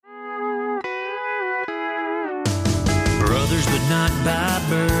not by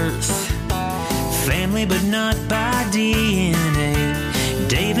birth. Family but not by DNA.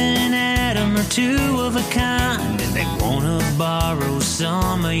 Dave and Adam are two of a kind, and they wanna borrow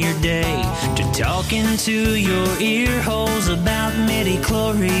some of your day to talk into your ear holes about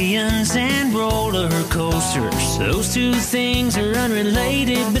midi-chlorians and roller coasters. Those two things are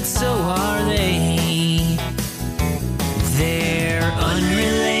unrelated, but so are they. They're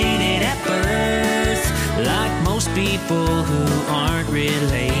unrelated at birth, like most people who aren't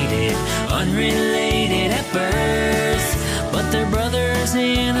related. Unrelated at birth, but they're brothers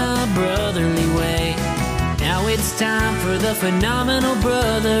in a brotherly way. Now it's time for the phenomenal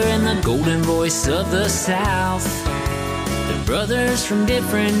brother and the golden voice of the South. They're brothers from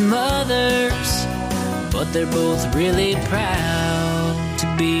different mothers, but they're both really proud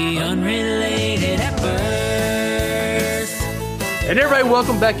to be unrelated at birth. And everybody,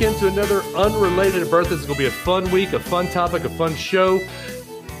 welcome back into another Unrelated at Birth. This is going to be a fun week, a fun topic, a fun show.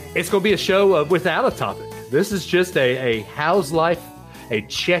 It's going to be a show without a topic. This is just a how's life, a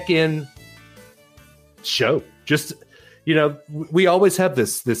check-in show. Just, you know, we always have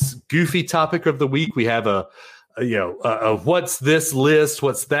this goofy topic of the week. We have a what's this list,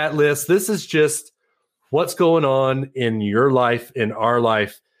 what's that list. This is just what's going on in your life, in our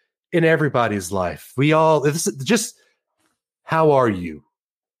life, in everybody's life. This is just, how are you?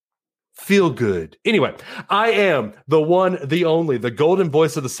 Feel good. Anyway, I am the one, the only, the golden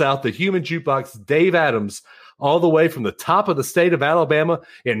voice of the South, the human jukebox, Dave Adams, all the way from the top of the state of Alabama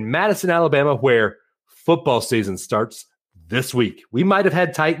in Madison, Alabama, where football season starts this week. We might have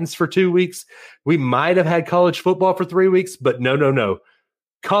had Titans for 2 weeks. We might have had college football for 3 weeks, but no.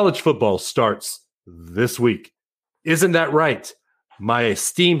 College football starts this week. Isn't that right? My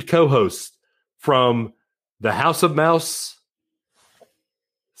esteemed co-host from the House of Mouse,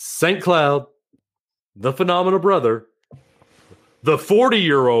 St. Cloud, the phenomenal brother, the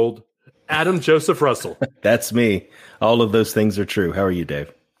 40-year-old Adam Joseph Russell. That's me. All of those things are true. How are you,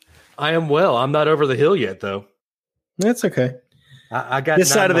 Dave? I am well. I'm not over the hill yet, though. That's okay. I got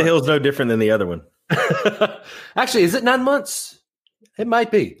this side of the hill is no different than the other one. Actually, is it 9 months? It might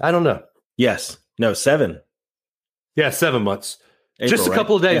be. I don't know. Yes. No, 7. Yeah, 7 months. April, just a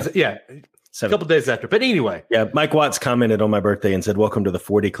couple of days. Yeah. 7. A couple of days after. But anyway. Yeah, Mike Watts commented on my birthday and said, "Welcome to the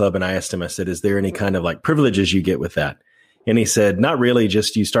 40 Club." And I asked him, I said, "Is there any kind of like privileges you get with that?" And he said, "Not really,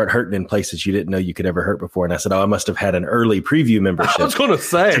 just you start hurting in places you didn't know you could ever hurt before." And I said, "Oh, I must have had an early preview membership." I was going to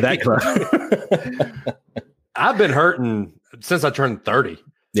say. To that club. I've been hurting since I turned 30.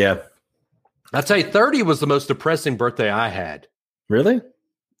 Yeah. I'll tell you, 30 was the most depressing birthday I had. Really?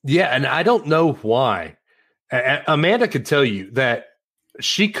 Yeah, and I don't know why. Amanda could tell you that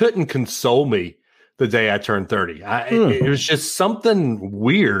she couldn't console me the day I turned 30. It was just something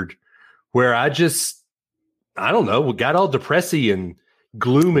weird where I don't know, got all depressy and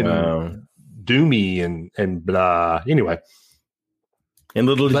gloom and doomy and blah. Anyway. And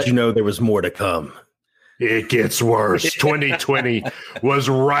little did you know there was more to come. It gets worse. 2020 was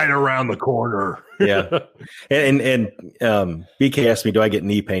right around the corner. Yeah. And BK asked me, do I get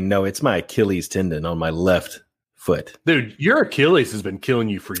knee pain? No, it's my Achilles tendon on my left foot. Dude, your Achilles has been killing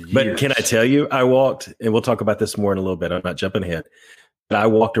you for years. But can I tell you, I walked, and we'll talk about this more in a little bit. I'm not jumping ahead. But I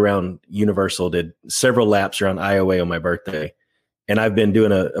walked around Universal, did several laps around IOA on my birthday. And I've been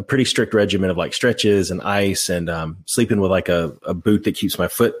doing a pretty strict regimen of like stretches and ice and sleeping with like a boot that keeps my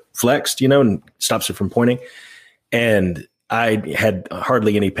foot flexed, and stops it from pointing. And I had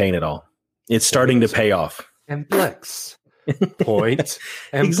hardly any pain at all. It's starting to pay off. And flex. Point.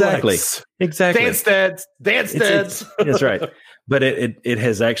 And exactly. Flex. Exactly. Dance dads. That's right. But it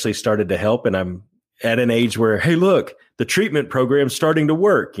has actually started to help. And I'm at an age where, hey, look, the treatment program's starting to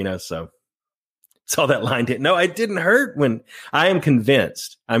work, so. Saw that line hit. No, it didn't hurt when I'm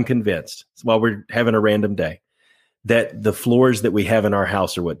convinced while we're having a random day that the floors that we have in our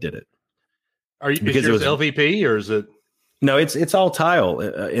house are what did it. Is yours LVP or is it? No, it's all tile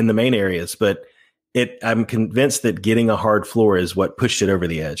in the main areas, but I'm convinced that getting a hard floor is what pushed it over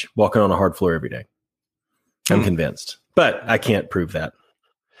the edge. Walking on a hard floor every day. I'm convinced, but I can't prove that.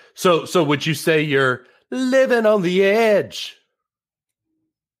 So would you say you're living on the edge?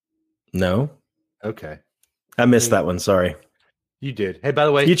 No. Okay. I missed that one. Sorry. You did. Hey, by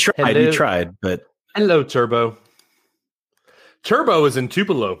the way, you tried, but hello, Turbo. Turbo is in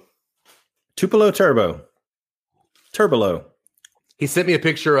Tupelo. Tupelo Turbo. Turbolo. He sent me a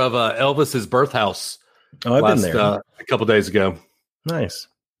picture of Elvis's birth house. Oh, I've been there a couple days ago. Nice.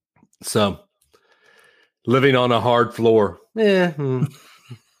 So, living on a hard floor. Yeah.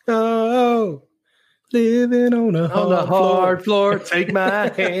 Oh. Living on a hard floor. Take my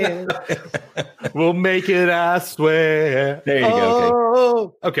hand. We'll make it, I swear. There you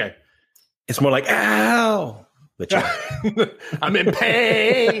go. Okay. It's more like, ow. But I'm in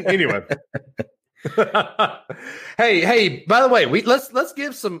pain. Anyway. hey, by the way, let's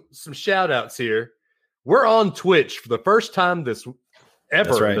give some shout outs here. We're on Twitch for the first time in this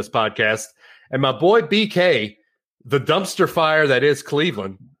podcast. And my boy BK, the dumpster fire that is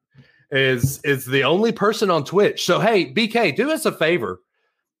Cleveland, is the only person on Twitch. So hey, BK, do us a favor.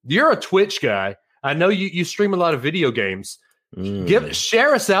 You're a Twitch guy. I know you stream a lot of video games.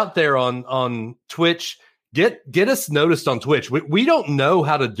 Share us out there on Twitch. Get us noticed on Twitch. We don't know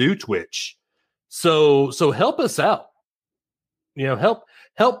how to do Twitch. So help us out.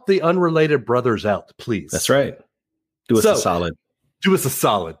 Help the unrelated brothers out, please. That's right. Do us a solid. Do us a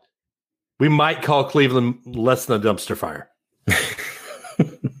solid. We might call Cleveland less than a dumpster fire.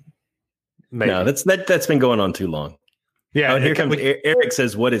 Maybe. No, that's been going on too long. Yeah. Here comes Eric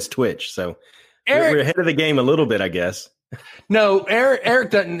says, "What is Twitch?" So we're ahead of the game a little bit, I guess. No,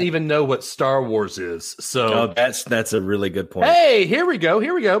 Eric doesn't even know what Star Wars is. So that's a really good point. Hey, here we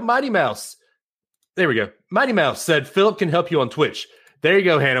go. Mighty Mouse. There we go. Mighty Mouse said Philip can help you on Twitch. There you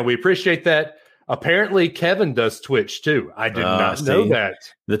go, Hannah. We appreciate that. Apparently, Kevin does Twitch too. I did not know that.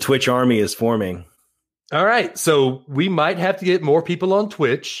 The Twitch army is forming. All right. So we might have to get more people on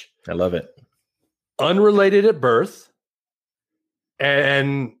Twitch. I love it. Unrelated at birth.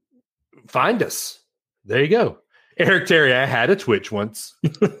 And find us. There you go. Eric Terry, I had a Twitch once.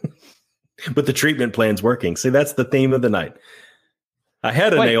 But the treatment plan's working. See, that's the theme of the night. I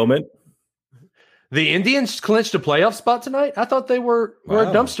had an ailment. The Indians clinched a playoff spot tonight? I thought they were a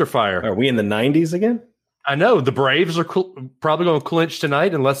dumpster fire. Are we in the 90s again? I know. The Braves are probably going to clinch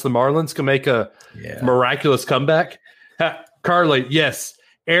tonight unless the Marlins can make a miraculous comeback. Carly, yes.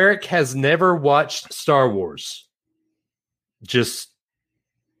 Eric has never watched Star Wars. We're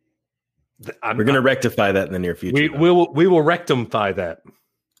going to rectify that in the near future. We will rectify that.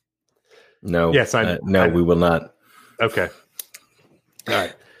 No. Yes, we will not. Okay. All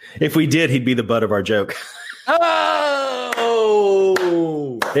right. If we did, he'd be the butt of our joke. Oh!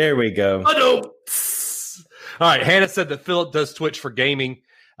 There we go. Oh, no. All right. Hannah said that Philip does Twitch for gaming.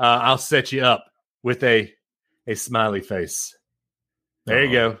 I'll set you up with a smiley face. There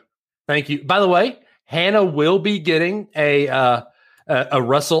you go. Thank you. By the way, Hannah will be getting a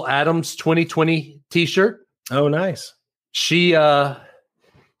Russell Adams 2020 t-shirt. Oh, nice. She was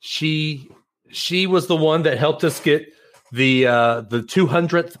the one that helped us get the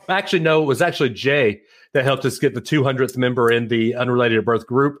 200th. Actually, no, it was actually Jay that helped us get the 200th member in the Unrelated at Birth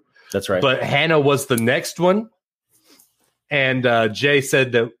group. That's right. But Hannah was the next one. And Jay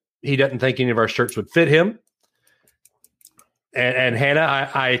said that he doesn't think any of our shirts would fit him. And Hannah,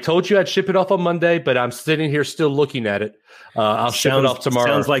 I told you I'd ship it off on Monday, but I'm sitting here still looking at it. I'll ship it off tomorrow.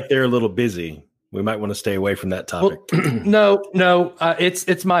 Sounds like they're a little busy. We might want to stay away from that topic. Well, no,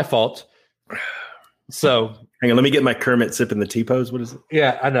 it's my fault. So hang on, let me get my Kermit sipping the T-pose. What is it?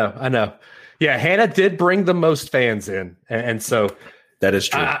 Yeah, I know. Yeah, Hannah did bring the most fans in, and so that is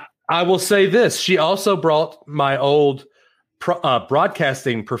true. I will say this: she also brought my old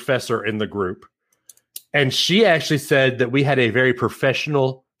broadcasting professor in the group. And she actually said that we had a very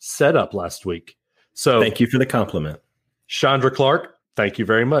professional setup last week. So thank you for the compliment. Chandra Clark, thank you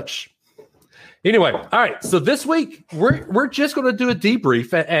very much. Anyway, all right. So this week we're just going to do a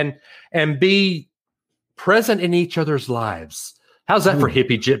debrief and be present in each other's lives. How's that for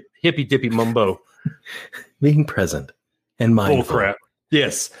hippy dippy mumbo? Being present and mindful. Oh crap.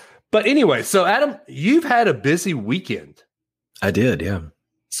 Yes. But anyway, so Adam, you've had a busy weekend. I did, yeah.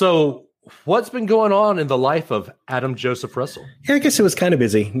 So what's been going on in the life of Adam Joseph Russell? Yeah, I guess it was kind of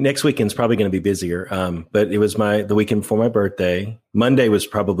busy. Next weekend's probably going to be busier. But it was the weekend before my birthday. Monday was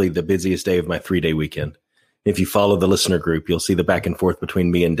probably the busiest day of my 3-day weekend. If you follow the listener group, you'll see the back and forth between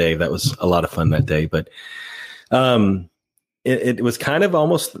me and Dave. That was a lot of fun that day. But it was kind of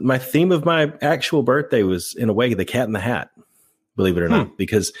almost my theme of my actual birthday was, in a way, the Cat in the Hat, believe it or not.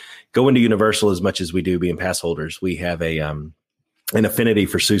 Because going to Universal as much as we do being pass holders, we have an affinity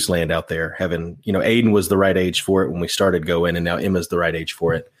for Seuss Land out there. Having, Aiden was the right age for it when we started going, and now Emma's the right age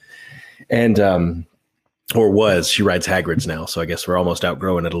for it. And, she rides Hagrid's now. So I guess we're almost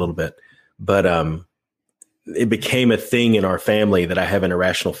outgrowing it a little bit, but, it became a thing in our family that I have an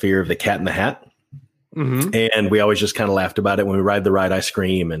irrational fear of the Cat in the Hat. Mm-hmm. And we always just kind of laughed about it. When we ride the ride, I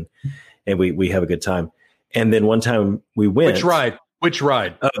scream and we have a good time. And then one time we went. Which ride?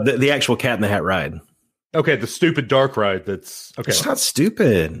 The actual Cat in the Hat ride. Okay, the stupid dark ride. That's okay. It's not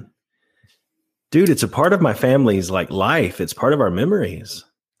stupid, dude. It's a part of my family's life. It's part of our memories.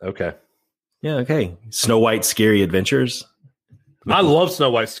 Okay. Yeah. Okay. Snow White Scary Adventures. I love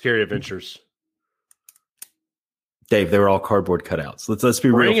Snow White's Scary Adventures. Dave, they were all cardboard cutouts. Let's be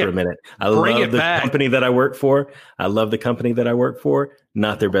real for a minute. I love the company that I work for.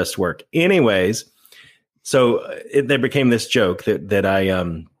 Not their best work. Anyways, so there became this joke that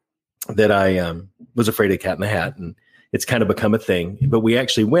I was afraid of Cat in the Hat, and it's kind of become a thing. But we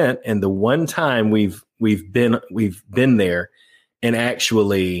actually went, and the one time we've been there and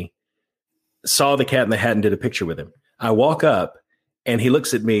actually saw the Cat in the Hat and did a picture with him. I walk up, and he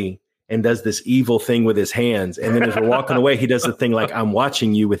looks at me and does this evil thing with his hands. And then as we're walking away, he does the thing like, I'm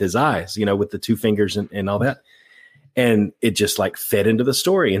watching you with his eyes, with the two fingers and all that. And it just like fed into the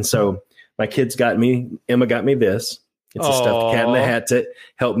story. And so my kids Emma got me this. It's a stuffed Cat in the Hat to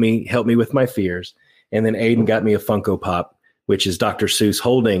help me with my fears. And then Aiden got me a Funko Pop, which is Dr. Seuss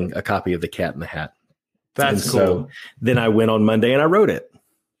holding a copy of the Cat in the Hat. That's cool. So then I went on Monday and I wrote it.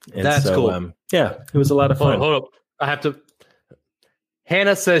 And that's cool. Yeah, it was a lot of fun. Hold up. I have to.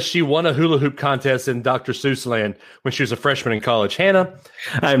 Hannah says she won a hula hoop contest in Dr. Seuss land when she was a freshman in college. Hannah,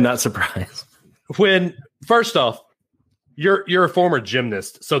 I'm not surprised. First off, you're a former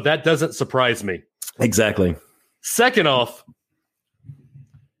gymnast, so that doesn't surprise me. Exactly. Second off,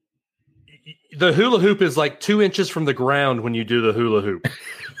 the hula hoop is like 2 inches from the ground when you do the hula hoop,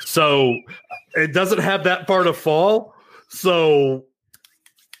 so it doesn't have that far to fall. So,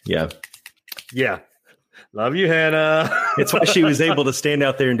 yeah. Love you, Hannah. It's why she was able to stand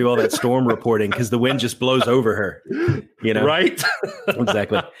out there and do all that storm reporting, because the wind just blows over her. Right?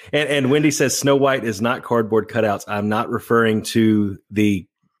 Exactly. And Wendy says Snow White is not cardboard cutouts. I'm not referring to the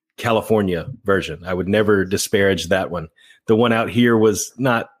California version. I would never disparage that one. The one out here was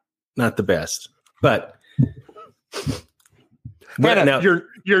not the best. But Hannah, now,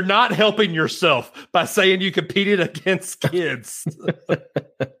 you're not helping yourself by saying you competed against kids.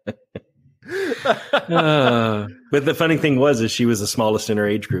 But the funny thing is she was the smallest in her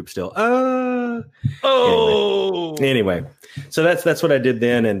age group still. Anyway, so that's what I did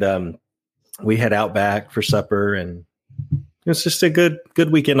then, and we had Outback for supper, and it was just a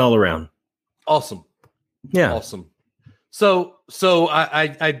good weekend all around. Awesome. Yeah, awesome. So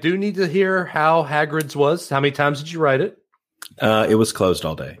I do need to hear how Hagrid's was. How many times did you write it? It was closed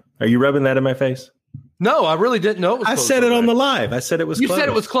all day. Are you rubbing that in my face? No, I really didn't know it was closed. I said it on the live. I said it was closed. You said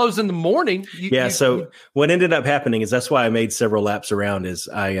it was closed in the morning. So what ended up happening is that's why I made several laps around is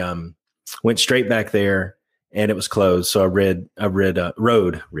I went straight back there and it was closed. So I rode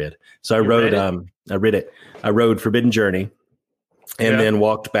Forbidden Journey and then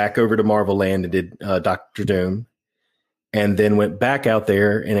walked back over to Marvel Land and did Doctor Doom, and then went back out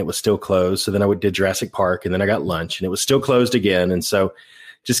there and it was still closed. So then I did Jurassic Park, and then I got lunch and it was still closed again. And so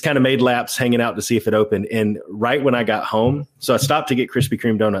just kind of made laps hanging out to see if it opened. And right when I got home, so I stopped to get Krispy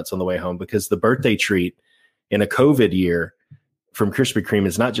Kreme donuts on the way home, because the birthday treat in a COVID year from Krispy Kreme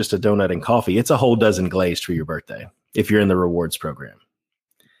is not just a donut and coffee. It's a whole dozen glazed for your birthday if you're in the rewards program.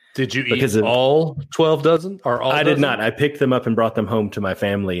 Did you eat all 12 dozen? Or all I dozen? did not. I picked them up and brought them home to my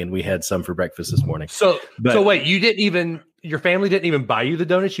family, and we had some for breakfast this morning. So wait, your family didn't even buy you the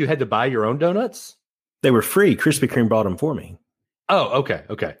donuts? You had to buy your own donuts? They were free. Krispy Kreme brought them for me. Oh,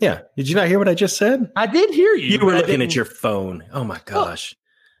 okay. Yeah. Did you not hear what I just said? I did hear you. You were looking at your phone. Oh my gosh.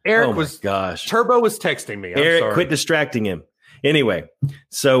 Turbo was texting me. Eric, quit distracting him. Anyway,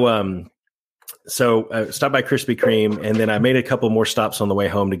 so stopped by Krispy Kreme, and then I made a couple more stops on the way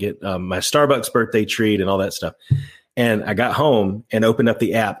home to get my Starbucks birthday treat and all that stuff. And I got home and opened up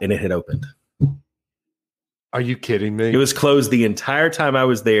the app, and it had opened. Are you kidding me? It was closed the entire time I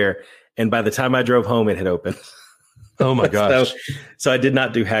was there, and by the time I drove home, it had opened. Oh my gosh! So I did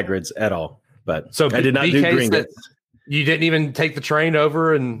not do Hagrid's at all, but I did not do Gringotts. You didn't even take the train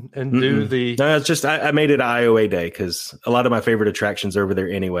over and do the. No, it's just I made it IOA day because a lot of my favorite attractions are over there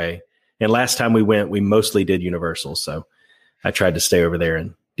anyway. And last time we went, we mostly did Universal, so I tried to stay over there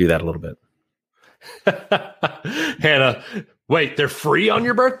and do that a little bit. Hannah, wait, they're free on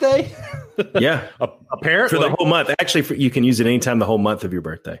your birthday? Yeah, apparently for the whole month. Actually, you can use it anytime the whole month of your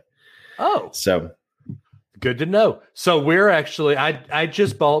birthday. Oh, so. Good to know. So we're actually, I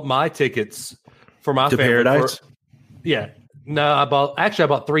just bought my tickets for my family. Paradise? No, I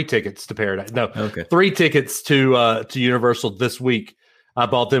bought 3 tickets to Paradise. No, okay. 3 tickets to Universal this week. I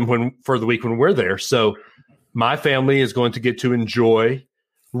bought them for the week when we're there. So my family is going to get to enjoy.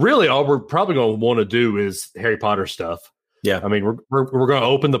 Really, all we're probably going to want to do is Harry Potter stuff. Yeah, I mean, we're going to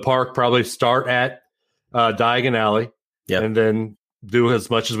open the park, probably start at Diagon Alley, and then do as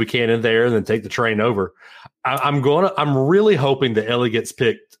much as we can in there, and then take the train over. I'm really hoping that Ellie gets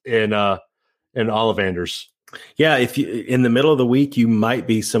picked in Ollivanders. Yeah, if you in the middle of the week, you might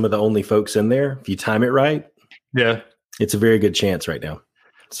be some of the only folks in there. If you time it right, Yeah. it's a very good chance right now.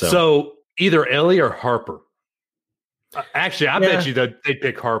 So either Ellie or Harper. Actually, I bet you they'd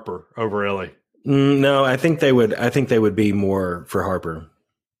pick Harper over Ellie. No, I think they would. I think they would be more for Harper.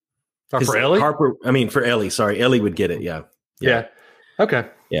 Or for Ellie? For Ellie. Sorry, Ellie would get it. Yeah. Okay.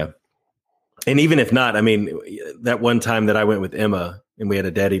 Yeah. And even if not, I mean, that one time that I went with Emma and we had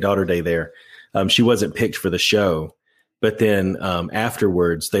a daddy-daughter day there, she wasn't picked for the show. But then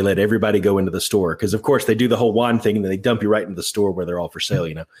afterwards, they let everybody go into the store because, of course, they do the whole wand thing and then they dump you right into the store where they're all for sale,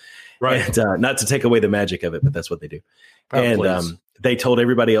 you know. Right. And not to take away the magic of it, but that's what they do. And they told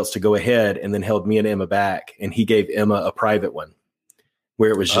everybody else to go ahead and then held me and Emma back. And he gave Emma a private one where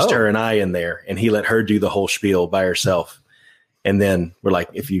it was just her and I in there. And he let her do the whole spiel by herself. And then we're like,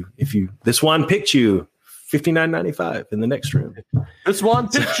 if you this one picked you, $59.95 in the next room. This one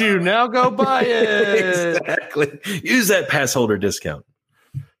picked you. Now go buy it. Exactly. Use that pass holder discount.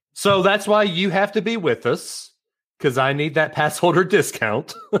 So that's why you have to be with us because I need that pass holder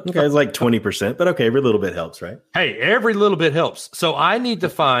discount. Okay, it's like 20%, but okay, every little bit helps, right? Hey, every little bit helps. So I need to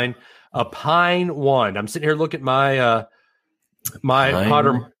find a pine wand. I'm sitting here looking at my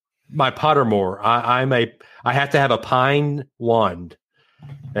Pottermore. I have to have a pine wand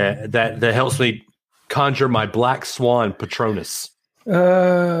that helps me conjure my black swan Patronus.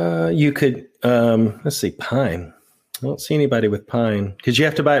 You could let's see, pine. I don't see anybody with pine because you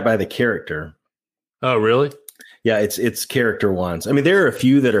have to buy it by the character. Oh, really? Yeah, it's character wands. I mean, there are a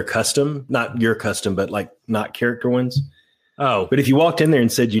few that are custom, not your custom, but like not character ones. Oh, but if you walked in there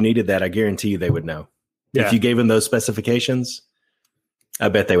and said you needed that, I guarantee you they would know. Yeah. If you gave them those specifications, I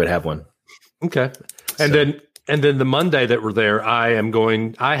bet they would have one. Okay. And then the Monday that we're there, I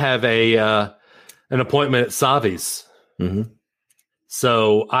have an appointment at Savi's. Mm-hmm.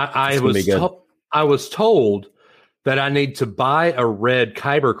 So I was told that I need to buy a red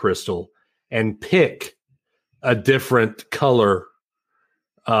kyber crystal and pick a different color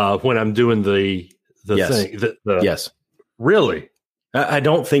when I'm doing the thing. Yes. Really? I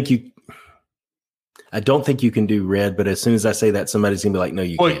don't think you can do red, but as soon as I say that, somebody's gonna be like, "No,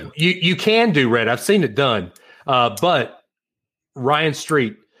 you can." You can do red. I've seen it done, but Ryan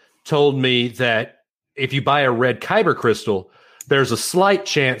Street told me that if you buy a red kyber crystal, there's a slight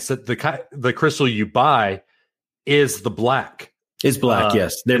chance that the crystal you buy is the black. Is black?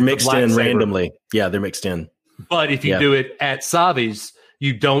 Yes, they're mixed in randomly. Yeah, they're mixed in. But if you do it at Savi's,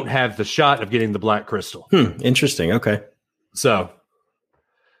 you don't have the shot of getting the black crystal. Interesting. Okay. So.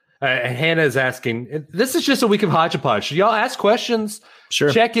 Hannah is asking, this is just a week of Hodgepodge. Should y'all ask questions?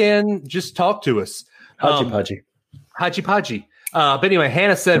 Sure. Check in. Just talk to us. Hodgepodge. But anyway,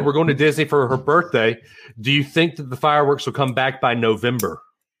 Hannah said we're going to Disney for her birthday. Do you think that the fireworks will come back by November?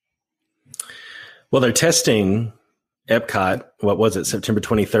 Well, they're testing Epcot. What was it? September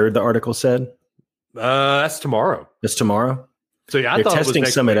 23rd, the article said? That's tomorrow. That's tomorrow? So yeah, they're testing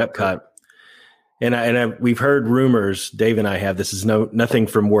some at Epcot. And we've heard rumors, Dave and I have, this is nothing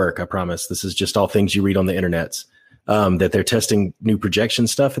from work, I promise. This is just all things you read on the internets, that they're testing new projection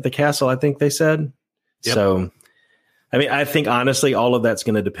stuff at the castle, I think they said. Yep. So, I mean, I think honestly, all of that's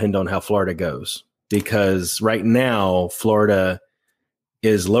going to depend on how Florida goes, because right now, Florida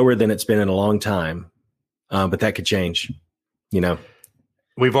is lower than it's been in a long time, but that could change, you know.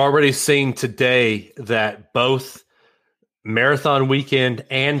 We've already seen today that both Marathon Weekend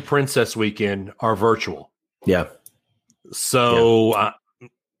and Princess Weekend are virtual. Yeah. So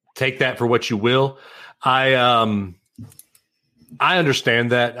take that for what you will. I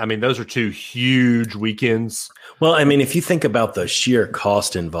understand that. I mean, those are two huge weekends. Well, I mean, if you think about the sheer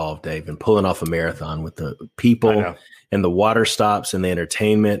cost involved, Dave, in pulling off a marathon with the people and the water stops and the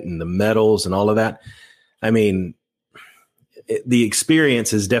entertainment and the medals and all of that, I mean, the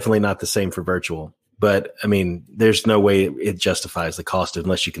experience is definitely not the same for virtual. But, I mean, there's no way it justifies the cost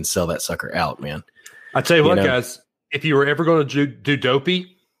unless you can sell that sucker out, man. I tell you what, guys, if you were ever going to do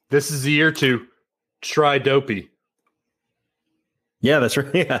Dopey, this is the year to try Dopey. Yeah, that's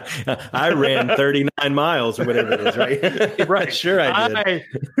right. Yeah. I ran 39 miles or whatever it is, right? Right. Sure I did. I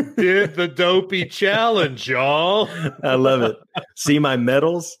did the Dopey challenge, y'all. I love it. See my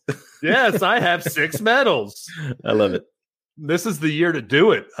medals? Yes, I have 6 medals. I love it. This is the year to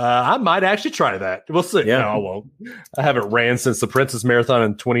do it. I might actually try that. We'll see. Yeah. No, I won't. I haven't ran since the Princess Marathon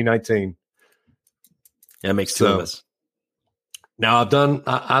in 2019. That makes 2 of us. Now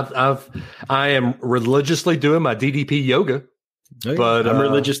I am religiously doing my DDP yoga, but I'm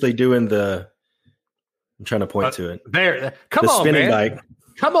religiously doing I'm trying to point to it. Come on, spinning man. bike.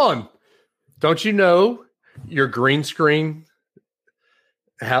 Come on. Don't you know your green screen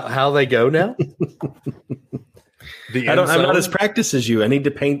how they go now? I'm not as practiced as you. I need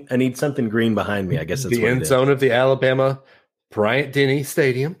to paint. I need something green behind me. I guess that's the what end zone of the Alabama Bryant-Denny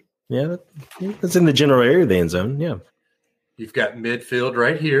Stadium. Yeah, that's in the general area of the end zone. Yeah. You've got midfield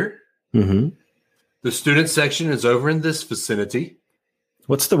right here. Mm-hmm. The student section is over in this vicinity.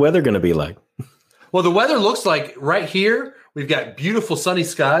 What's the weather going to be like? Well, the weather looks like right here, we've got beautiful sunny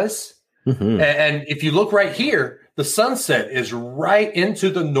skies. Mm-hmm. And if you look right here, the sunset is right into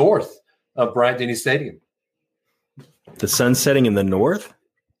the north of Bryant-Denny Stadium. The sun setting in the north?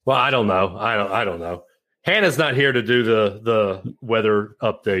 Well, I don't know. I don't know. Hannah's not here to do the weather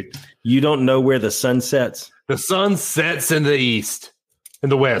update. You don't know where the sun sets? The sun sets in the east, in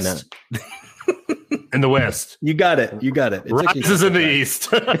the west. No. In the west. You got it. It rises in the east.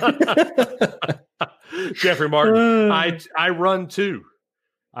 Jeffrey Martin, I run too.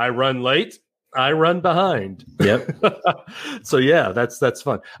 I run late. I run behind. Yep. So yeah, that's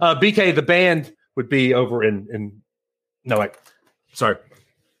fun. BK, the band would be over in no, wait. Sorry.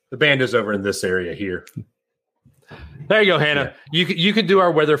 The band is over in this area here. There you go, Hannah. Yeah. You can do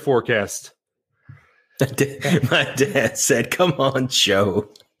our weather forecast. My dad said, "Come on,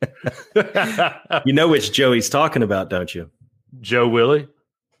 Joe." You know which Joe he's talking about, don't you? Joe Willie?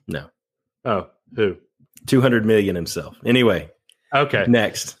 No. Oh, who? 200 million himself. Anyway. Okay.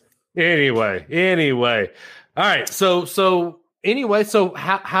 Next. Anyway. All right. So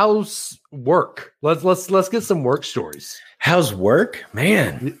how's work? Let's get some work stories. How's work?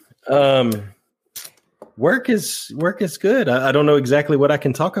 Man. Work is good. I don't know exactly what I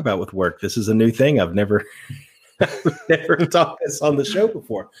can talk about with work. This is a new thing. I've never talked this on the show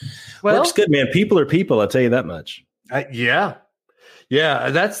before. Well, work's good, man. People are people. I'll tell you that much. Yeah.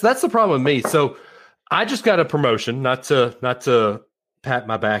 That's the problem with me. So I just got a promotion. Not to pat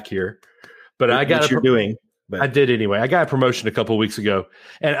my back here, but I got you're doing. But I did anyway. I got a promotion a couple of weeks ago,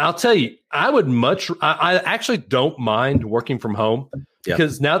 and I'll tell you, I actually don't mind working from home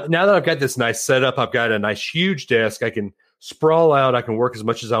because now that I've got this nice setup, I've got a nice huge desk. I can sprawl out. I can work as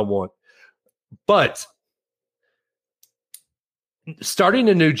much as I want. But starting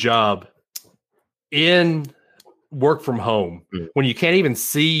a new job in work from home when you can't even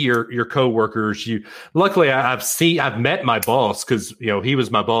see your coworkers, luckily I've met my boss because he was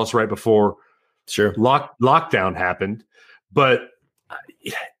my boss right before lockdown happened, but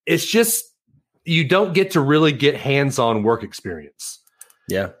it's just you don't get to really get hands-on work experience.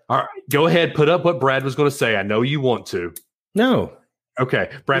 Yeah. All right, go ahead, put up what Brad was going to say. I know you want to. No. Okay.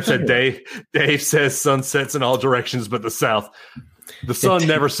 Brad said Dave says sun sets in all directions but the south. The sun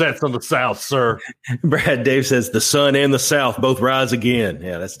never sets on the south, sir. Dave says the sun and the south both rise again.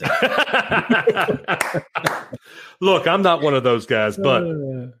 Yeah, that's Dave. Look, I'm not one of those guys, but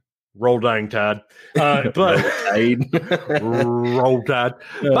roll dang tide. But roll tide.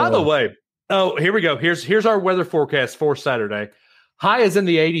 By the way, here we go. Here's our weather forecast for Saturday. High is in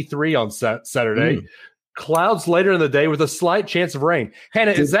the 83 on Saturday. Clouds later in the day with a slight chance of rain.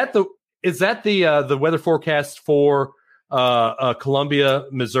 Hannah, is that the weather forecast for Columbia,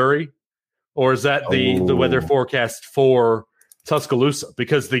 Missouri, or is that the weather forecast for Tuscaloosa?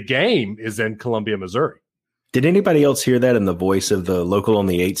 Because the game is in Columbia, Missouri. Did anybody else hear that in the voice of the local on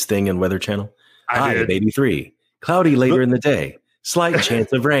the 8s thing in Weather Channel? High of 83, cloudy later in the day, slight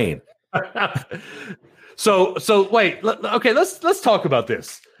chance of rain. So wait, okay, let's talk about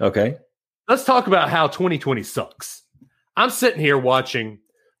this. Okay. Let's talk about how 2020 sucks. I'm sitting here watching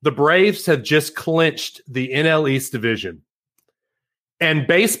the Braves have just clinched the NL East division. And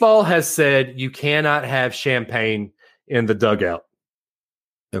baseball has said you cannot have champagne in the dugout.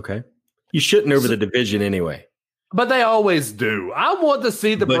 Okay. You shouldn't over the division anyway. But they always do. I want to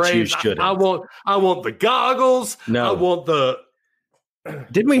see the Braves. You shouldn't. I want the goggles. No. I want the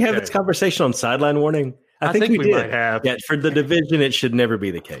Didn't we have this conversation on Sideline Warning? I think we did. Might have. Yeah, for the division, it should never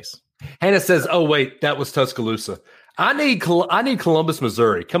be the case. Hannah says, "Oh wait, that was Tuscaloosa. I need Columbus,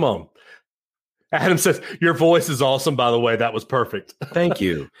 Missouri. Come on." Adam says, "Your voice is awesome. By the way, that was perfect." Thank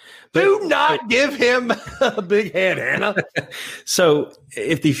you. Do not give him a big head, Hannah. So,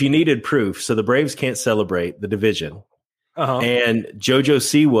 if you needed proof, so the Braves can't celebrate the division, and JoJo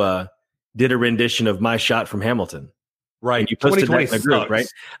Siwa did a rendition of "My Shot" from Hamilton. Right, and you posted that in the group, right?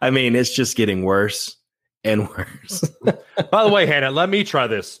 I mean, it's just getting worse and worse. By the way, Hannah, let me try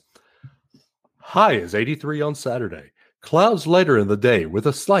this. High is 83 on Saturday. Clouds later in the day with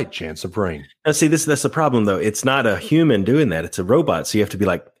a slight chance of rain. Now, see, that's the problem, though. It's not a human doing that. It's a robot. So you have to be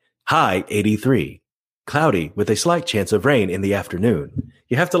like, high 83, cloudy with a slight chance of rain in the afternoon.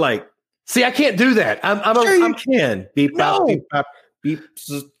 You have to see, I can't do that. You can. Beep, bop, beep, bop, beep.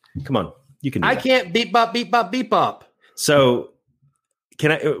 Come on. You can do I can't beep, bop, beep, bop, beep, bop. So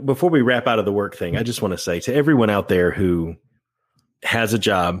can I, before we wrap out of the work thing, I just want to say to everyone out there who has a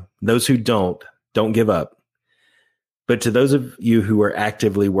job, those who don't give up. But to those of you who are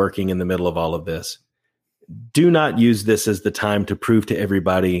actively working in the middle of all of this, do not use this as the time to prove to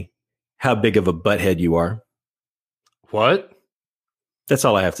everybody how big of a butthead you are. What? That's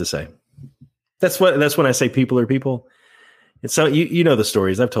all I have to say. That's when I say people are people. And so you know the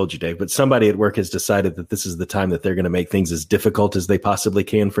stories I've told you, Dave, but somebody at work has decided that this is the time that they're going to make things as difficult as they possibly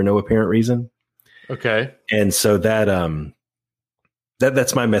can for no apparent reason. Okay. And so that's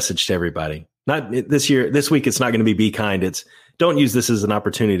my message to everybody. Not this week. It's not going to be kind. It's don't use this as an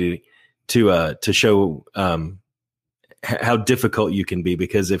opportunity to show how difficult you can be,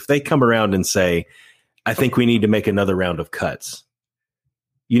 because if they come around and say, I think we need to make another round of cuts,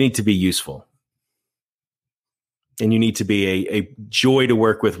 you need to be useful. And you need to be a joy to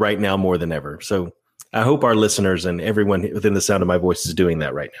work with right now more than ever. So I hope our listeners and everyone within the sound of my voice is doing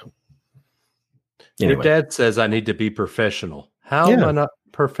that right now. Anyway. Your dad says I need to be professional. How am I not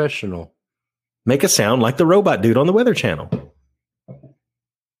professional? Make a sound like the robot dude on the Weather Channel.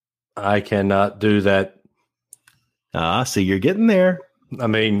 I cannot do that. See, you're getting there. I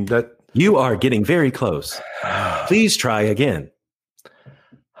mean, that you are getting very close. Please try again.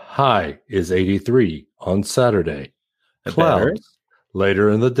 High is 83 on Saturday. Clouds later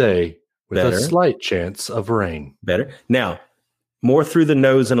in the day with a slight chance of rain. Better. Now, more through the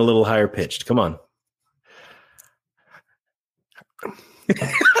nose and a little higher pitched. Come on.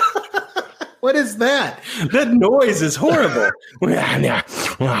 What is that? That noise is horrible.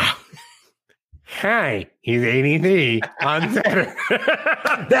 High is 83 on Saturday.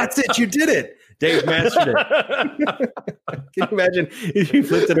 That's it. You did it. Dave mastered it. Can you imagine if you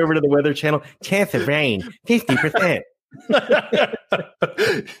flipped it over to the Weather Channel? Chance of rain, 50%.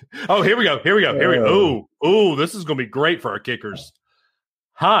 Oh, here we go. Ooh, this is going to be great for our kickers.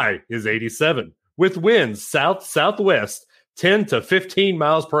 High is 87 with winds south-southwest, 10 to 15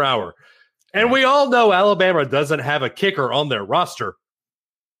 miles per hour. And we all know Alabama doesn't have a kicker on their roster.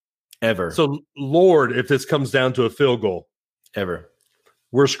 Ever. So, Lord, if this comes down to a field goal. Ever.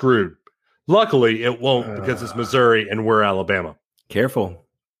 We're screwed. Luckily, it won't because it's Missouri and we're Alabama. Careful.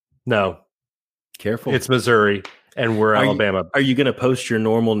 No. Careful. It's Missouri and we're Alabama. Are you going to post your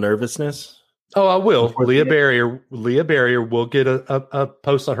normal nervousness? Oh, I will. Leah Barrier will get a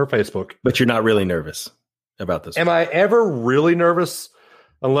post on her Facebook. But you're not really nervous about this. Am I ever really nervous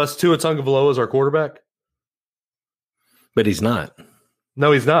unless Tua Tagovailoa is our quarterback? But he's not.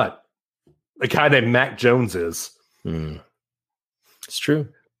 No, he's not. A guy named Mac Jones is. It's true.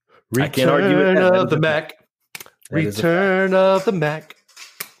 Return I can't argue with that. Of the Mac. Return of the Mac.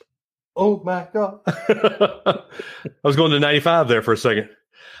 Oh, my God. I was going to 95 there for a second.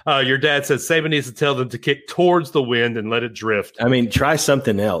 Your dad said Saban needs to tell them to kick towards the wind and let it drift. I mean, try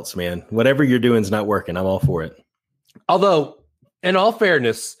something else, man. Whatever you're doing is not working. I'm all for it. Although, in all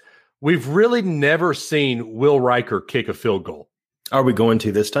fairness, we've really never seen Will Riker kick a field goal. Are we going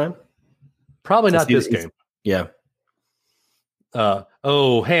to this time? Probably not this game. Yeah.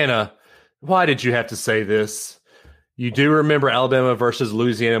 Hannah, why did you have to say this? You do remember Alabama versus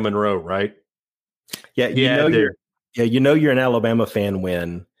Louisiana Monroe, right? Yeah, you know you're an Alabama fan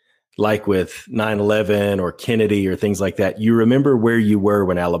when, like with 9/11 or Kennedy or things like that, you remember where you were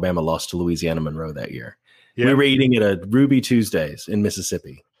when Alabama lost to Louisiana Monroe that year. Yep. We were eating at a Ruby Tuesdays in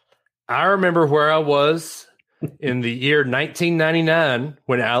Mississippi. I remember where I was in the year 1999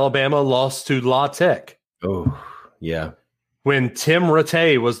 when Alabama lost to La Tech. Oh, yeah. When Tim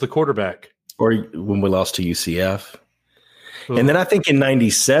Rattay was the quarterback. Or when we lost to UCF. Ooh. And then I think in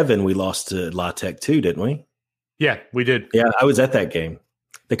 97 we lost to La Tech too, didn't we? Yeah, we did. Yeah, I was at that game.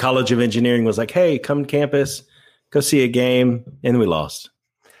 The College of Engineering was like, hey, come to campus, go see a game, and we lost.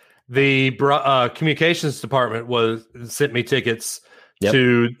 The communications department sent me tickets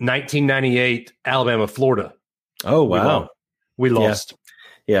to 1998 Alabama, Florida. Oh, wow. We lost.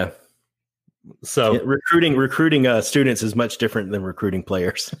 Yeah. So recruiting students is much different than recruiting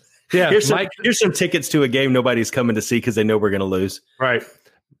players. Yeah. Here's some tickets to a game nobody's coming to see because they know we're going to lose. Right.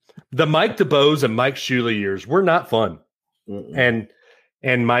 The Mike DeBose and Mike Shuley years were not fun. Mm-mm.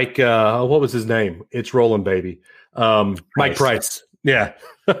 And Mike, what was his name? It's rolling, baby. Mike Price. Yeah.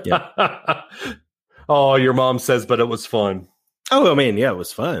 Oh, your mom says, but it was fun. Oh, I mean, yeah, it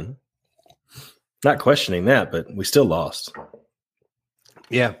was fun. Not questioning that, but we still lost.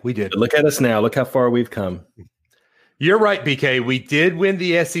 Yeah, we did. But look at us now. Look how far we've come. You're right, BK. We did win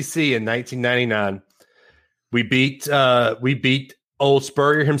the SEC in 1999. We beat old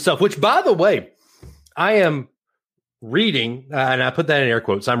Spurrier himself, which, by the way, I am reading, and I put that in air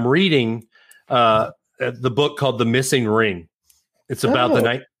quotes. I'm reading the book called The Missing Ring. It's about the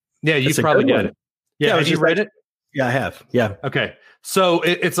night. Yeah, you probably got it. Yeah, have you read it? Yeah, I have. Yeah. Okay. So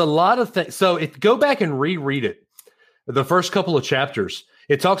it's a lot of things. So if go back and reread it, the first couple of chapters,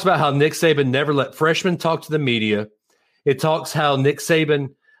 it talks about how Nick Saban never let freshmen talk to the media. It talks how Nick Saban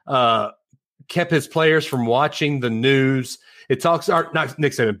kept his players from watching the news. It talks, not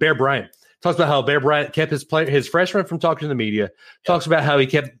Nick Saban, Bear Bryant. Talks about how Bear Bryant kept his freshmen from talking to the media. Talks about how he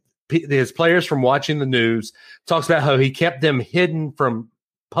kept his players from watching the news. Talks about how he kept them hidden from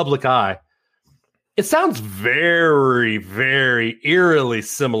public eye. It sounds very, very eerily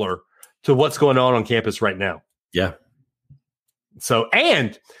similar to what's going on campus right now. Yeah. So,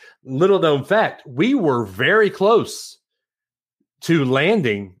 and little known fact, we were very close to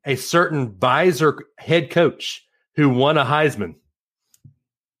landing a certain Visor head coach who won a Heisman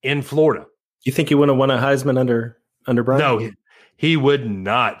in Florida. You think he would have won a Heisman under Brian? No, he would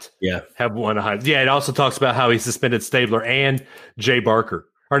not have won a Heisman. Yeah, it also talks about how he suspended Stabler and Joe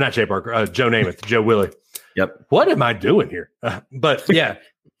Namath, Joe Willie. Yep. What am I doing here? But yeah,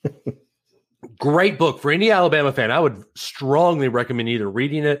 great book for any Alabama fan. I would strongly recommend either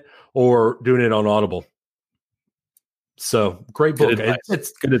reading it or doing it on Audible. So great book.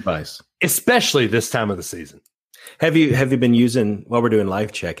 It's good advice, especially this time of the season. Have you been using, while we're doing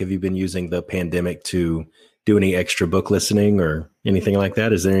live check, have you been using the pandemic to do any extra book listening or anything like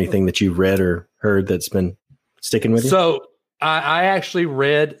that? Is there anything that you've read or heard that's been sticking with you? So I actually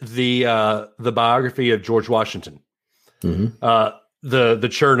read the biography of George Washington, the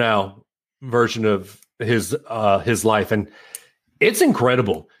Chernow version of his life, and it's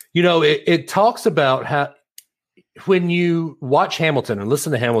incredible. You know, it talks about how when you watch Hamilton and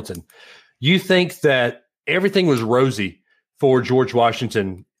listen to Hamilton, you think that everything was rosy for George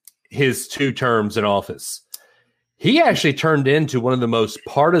Washington, his 2 terms in office. He actually turned into one of the most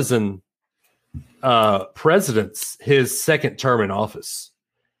partisan presidents his second term in office.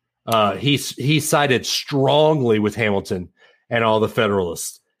 He sided strongly with Hamilton and all the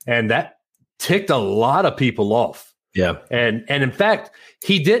Federalists, and that ticked a lot of people off. Yeah. And in fact,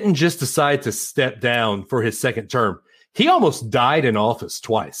 he didn't just decide to step down for his second term. He almost died in office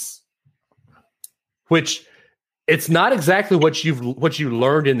twice, which it's not exactly what you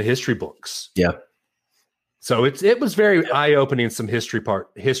learned in the history books. Yeah. So it was very eye-opening, some history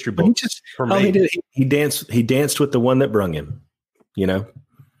books for me. He danced with the one that brung him, you know?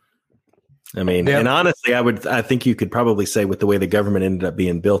 I mean, and honestly, I think you could probably say with the way the government ended up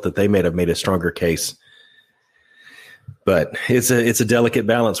being built that they may have made a stronger case. But it's a delicate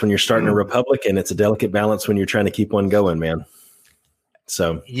balance when you're starting a republic, and it's a delicate balance when you're trying to keep one going, man.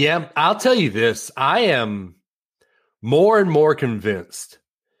 So yeah, I'll tell you this. I am more and more convinced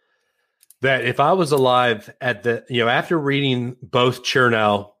that if I was alive after reading both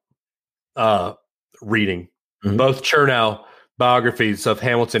Chernow both Chernow biographies of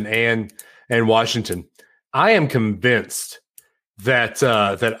Hamilton and Washington, I am convinced that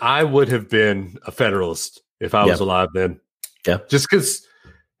I would have been a Federalist if I was alive then. Yeah. Just because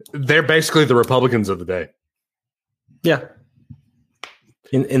they're basically the Republicans of the day. Yeah.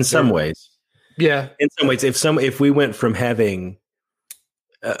 In some ways. Yeah. In some ways, if we went from having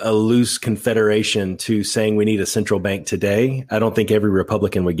a loose confederation to saying we need a central bank today, I don't think every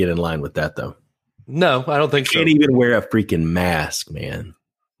Republican would get in line with that, though. No, I don't think so. Can't even wear a freaking mask, man.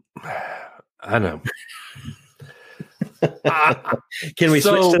 I know. Can we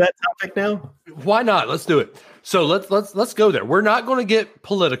switch to that topic now? Why not? Let's do it. So let's go there. We're not going to get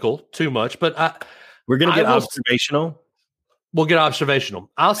political too much, but we're going to get observational. We'll get observational.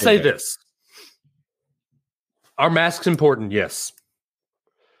 I'll say this. Are masks important? Yes.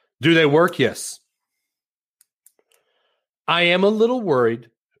 Do they work? Yes. I am a little worried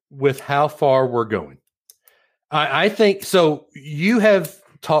with how far we're going. I think so. You have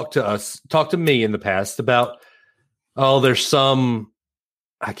talked to me in the past about, there's some,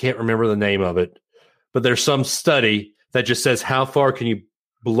 I can't remember the name of it, but there's some study that just says how far can you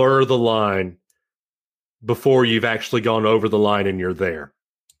blur the line before you've actually gone over the line and you're there.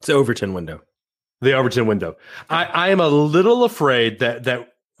 It's the Overton window. The Overton window. I am a little afraid that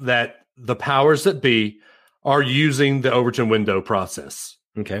the powers that be are using the Overton window process.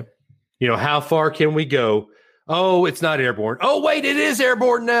 Okay. You know, how far can we go? Oh, it's not airborne. Oh, wait, it is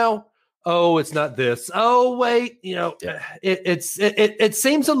airborne now. Oh, it's not this. Oh, wait, it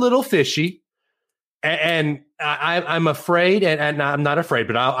seems a little fishy. And I'm afraid, and I'm not afraid,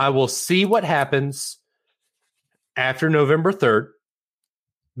 but I will see what happens after November 3rd,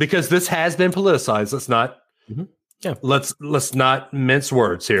 because this has been politicized. Let's not mince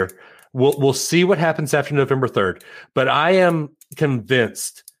words here. We'll see what happens after November 3rd. But I am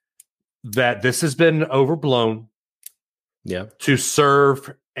convinced that this has been overblown. Yeah. to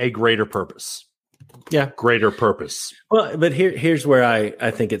serve a greater purpose. Yeah. Greater purpose. Well, but here's where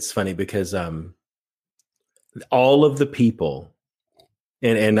I think it's funny because all of the people,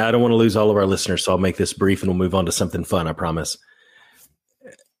 and I don't want to lose all of our listeners, so I'll make this brief and we'll move on to something fun, I promise.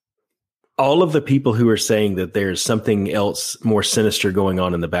 All of the people who are saying that there's something else more sinister going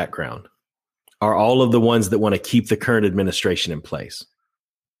on in the background are all of the ones that want to keep the current administration in place.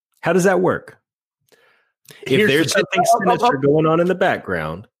 How does that work? If there's something sinister going on in the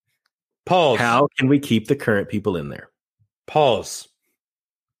background, pause. How can we keep the current people in there? Pause.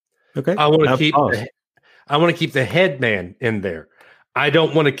 Okay. I want to keep the head man in there. I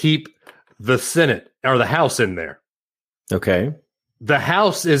don't want to keep the Senate or the House in there. Okay. The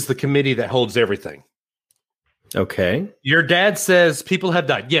House is the committee that holds everything. Okay. Your dad says people have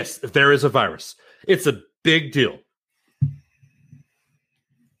died. Yes, if there is a virus, it's a big deal.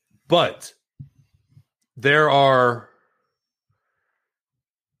 But there are,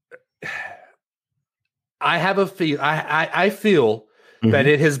 I have a feel, I feel that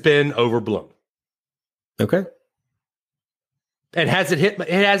it has been overblown. Okay. And it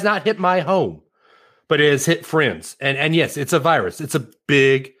has not hit my home, but it has hit friends. And yes, it's a virus. It's a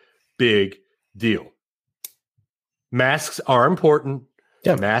big, big deal. Masks are important.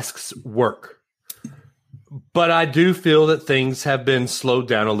 Yeah. Masks work. But I do feel that things have been slowed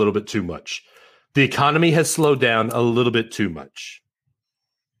down a little bit too much. The economy has slowed down a little bit too much.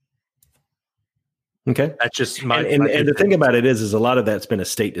 Okay. That's just my and the thing about it is a lot of that's been a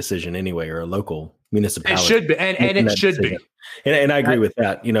state decision anyway, or a local municipality. It should be, and it should be. And I agree with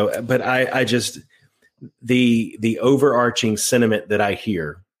that, but I just, the overarching sentiment that I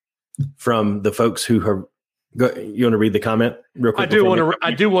hear from the folks who have, you want to read the comment real quick?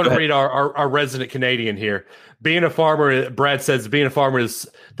 I do want to read our resident Canadian here. Being a farmer, Brad says, being a farmer is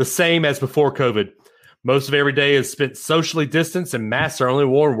the same as before COVID. Most of every day is spent socially distanced, and masks are only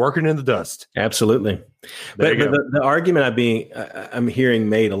worn working in the dust. Absolutely. But the argument I'm hearing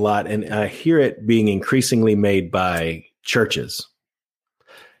made a lot, and I hear it being increasingly made by churches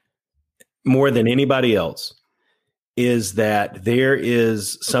more than anybody else, is that there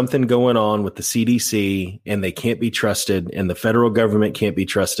is something going on with the CDC and they can't be trusted and the federal government can't be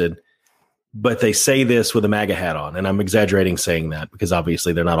trusted. But they say this with a MAGA hat on. And I'm exaggerating saying that because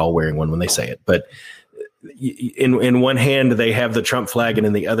obviously they're not all wearing one when they say it. But in one hand, they have the Trump flag, and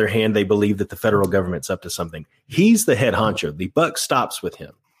in the other hand, they believe that the federal government's up to something. He's the head honcho. The buck stops with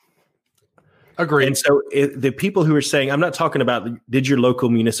him. Agreed. And so the people who are saying, I'm not talking about, did your local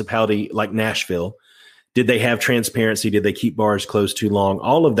municipality like Nashville, did they have transparency? Did they keep bars closed too long?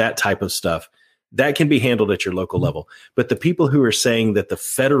 All of that type of stuff that can be handled at your local level. But the people who are saying that the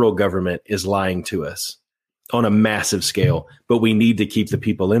federal government is lying to us on a massive scale, but we need to keep the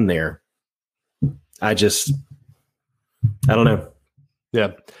people in there. I don't know.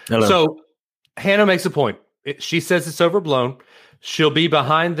 Yeah. So Hannah makes a point. She says it's overblown. She'll be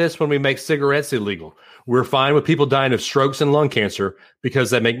behind this when we make cigarettes illegal. We're fine with people dying of strokes and lung cancer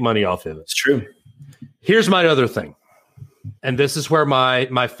because they make money off of it. It's true. Here's my other thing. And this is where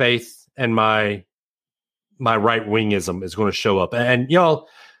my faith and my right wingism is going to show up. And y'all,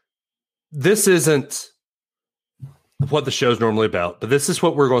 this isn't what the show's normally about, but this is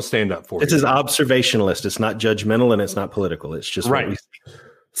what we're going to stand up for. This is observationalist. It's not judgmental and it's not political. It's just right.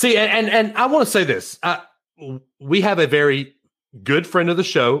 See, and I want to say this. We have a very good friend of the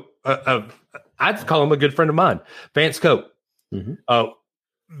show. I'd call him a good friend of mine, Vance Cope. Mm-hmm.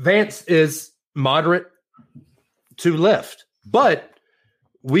 Vance is moderate to left, but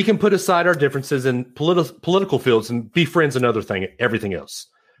we can put aside our differences in political fields and be friends and everything else.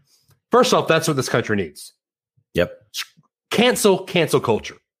 First off, that's what this country needs. Yep. Cancel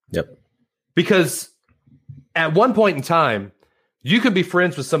culture. Yep. Because at one point in time, you could be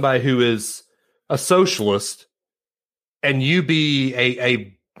friends with somebody who is a socialist and you be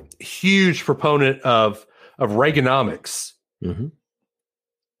a huge proponent of Reaganomics, mm-hmm.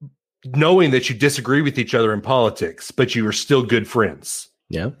 knowing that you disagree with each other in politics, but you are still good friends.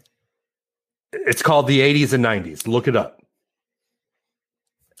 Yeah. It's called the 80s and 90s. Look it up.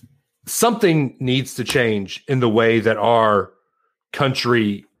 Something needs to change in the way that our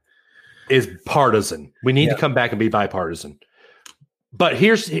country is partisan. We need to come back and be bipartisan. But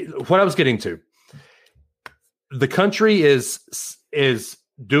here's what I was getting to. The country is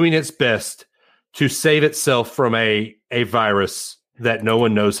doing its best to save itself from a virus that no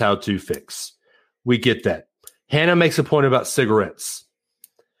one knows how to fix. We get that. Hannah makes a point about cigarettes.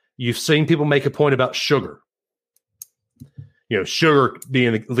 You've seen people make a point about sugar. Sugar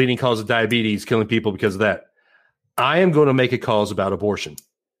being the leading cause of diabetes, killing people because of that. I am going to make a cause about abortion.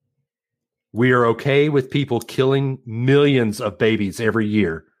 We are okay with people killing millions of babies every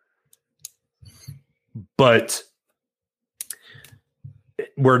year. But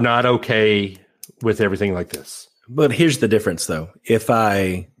we're not okay with everything like this. But here's the difference, though. If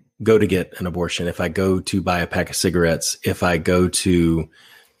I go to get an abortion, if I go to buy a pack of cigarettes, if I go to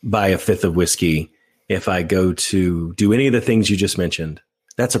buy a fifth of whiskey, if I go to do any of the things you just mentioned,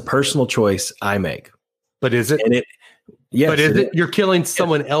 that's a personal choice I make. But is it? Yes, but is it? You're killing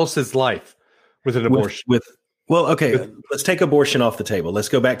someone else's life with an abortion. Well, okay, let's take abortion off the table. Let's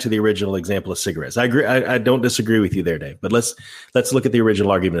go back to the original example of cigarettes. I agree. I don't disagree with you there, Dave. But let's look at the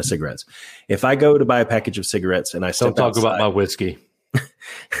original argument of cigarettes. If I go to buy a package of cigarettes and I step don't talk outside, about my whiskey.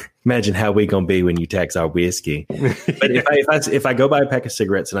 Imagine how we gonna be when you tax our whiskey. But if I go buy a pack of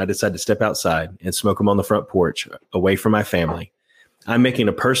cigarettes and I decide to step outside and smoke them on the front porch away from my family, I'm making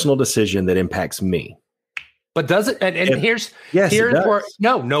a personal decision that impacts me. But does it? And here's where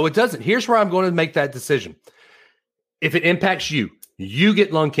no, it doesn't. Here's where I'm going to make that decision. If it impacts you, you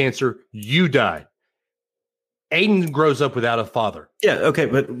get lung cancer, you die. Aiden grows up without a father. Yeah, okay,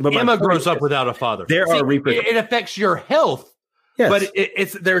 but Emma grows up without a father. It affects your health, yes.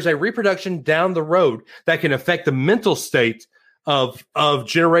 But there's a reproduction down the road that can affect the mental state of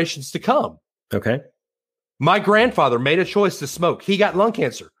generations to come. Okay. My grandfather made a choice to smoke. He got lung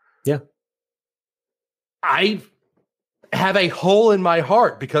cancer. Yeah. I have a hole in my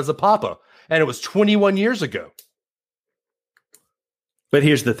heart because of Papa, and it was 21 years ago. But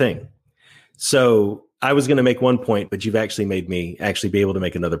here's the thing. So I was going to make one point, but you've actually made me actually be able to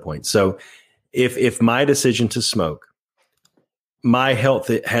make another point. So if my decision to smoke, my health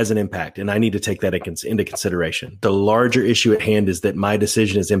has an impact, and I need to take that into consideration. The larger issue at hand is that my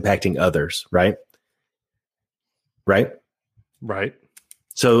decision is impacting others, right? Right? Right.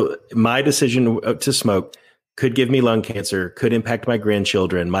 So my decision to smoke could give me lung cancer, could impact my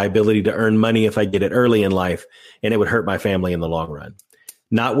grandchildren, my ability to earn money if I get it early in life, and it would hurt my family in the long run.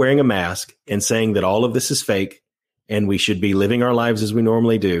 Not wearing a mask and saying that all of this is fake and we should be living our lives as we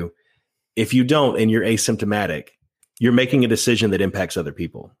normally do. If you don't and you're asymptomatic, you're making a decision that impacts other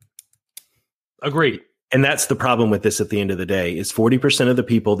people. Agreed. And that's the problem with this at the end of the day is 40% of the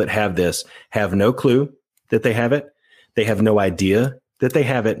people that have this have no clue that they have it. They have no idea that they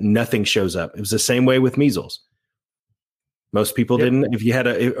have it. Nothing shows up. It was the same way with measles. Most people didn't. If you had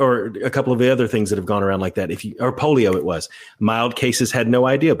or a couple of the other things that have gone around like that, or polio, it was mild cases had no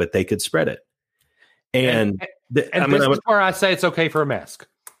idea, but they could spread it. And this is where I say it's okay for a mask.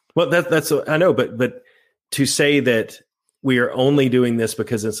 Well, that's I know, but to say that we are only doing this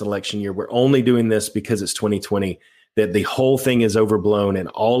because it's election year, we're only doing this because it's 2020, that the whole thing is overblown and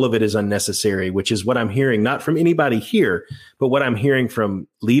all of it is unnecessary, which is what I'm hearing, not from anybody here, but what I'm hearing from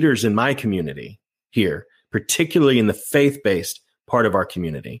leaders in my community here, particularly in the faith-based part of our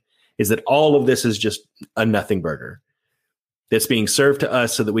community, is that all of this is just a nothing burger that's being served to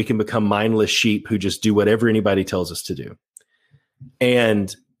us so that we can become mindless sheep who just do whatever anybody tells us to do.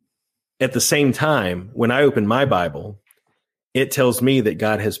 And at the same time, when I open my Bible, it tells me that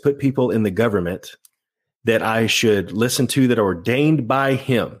God has put people in the government that I should listen to that are ordained by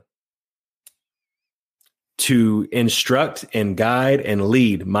him to instruct and guide and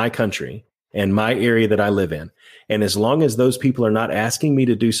lead my country and my area that I live in. And as long as those people are not asking me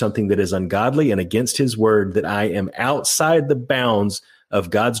to do something that is ungodly and against his word, that I am outside the bounds of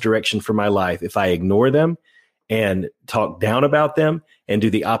God's direction for my life, if I ignore them and talk down about them and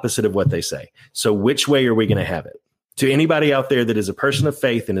do the opposite of what they say. So which way are we going to have it? To anybody out there that is a person of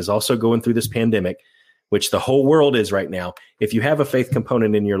faith and is also going through this pandemic, which the whole world is right now, if you have a faith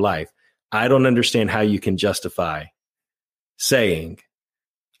component in your life, I don't understand how you can justify saying,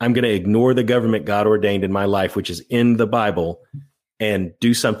 I'm going to ignore the government God ordained in my life, which is in the Bible, and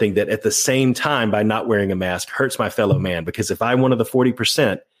do something that at the same time, by not wearing a mask, hurts my fellow man. Because if I'm one of the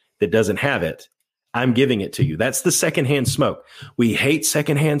 40% that doesn't have it, I'm giving it to you. That's the secondhand smoke. We hate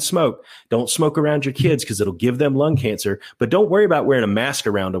secondhand smoke. Don't smoke around your kids because it'll give them lung cancer. But don't worry about wearing a mask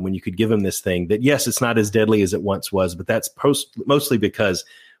around them when you could give them this thing that, yes, it's not as deadly as it once was, but that's mostly because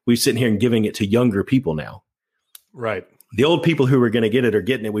we're sitting here and giving it to younger people now. Right. The old people who were going to get it are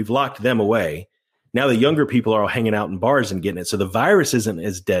getting it. We've locked them away. Now the younger people are all hanging out in bars and getting it. So the virus isn't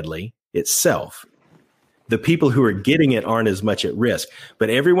as deadly itself. The people who are getting it aren't as much at risk. But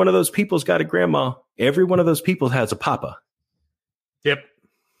every one of those people's got a grandma. Every one of those people has a papa. Yep.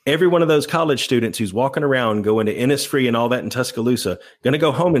 Every one of those college students who's walking around going to Innisfree and all that in Tuscaloosa, going to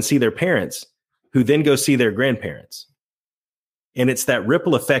go home and see their parents, who then go see their grandparents. And it's that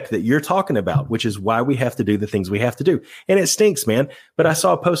ripple effect that you're talking about, which is why we have to do the things we have to do. And it stinks, man. But I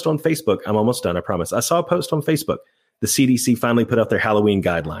saw a post on Facebook. I'm almost done, I promise. I saw a post on Facebook. The CDC finally put out their Halloween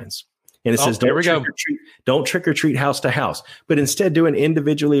guidelines. And it says, don't trick or treat house to house, but instead do an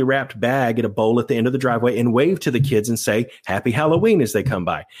individually wrapped bag at a bowl at the end of the driveway and wave to the kids and say, Happy Halloween as they come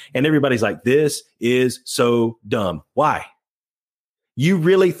by. And everybody's like, this is so dumb. Why? You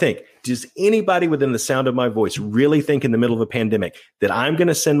really think, does anybody within the sound of my voice really think in the middle of a pandemic that I'm going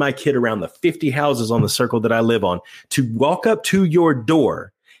to send my kid around the 50 houses on the circle that I live on to walk up to your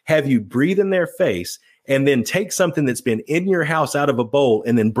door, have you breathe in their face, and then take something that's been in your house out of a bowl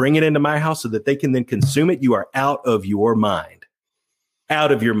and then bring it into my house so that they can then consume it? You are out of your mind.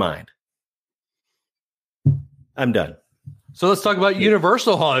 Out of your mind. I'm done. So let's talk about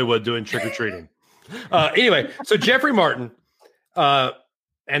Universal Hollywood doing trick-or-treating. Anyway, so Jeffrey Martin,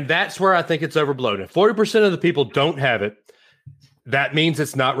 and that's where I think it's overblown. If 40% of the people don't have it, that means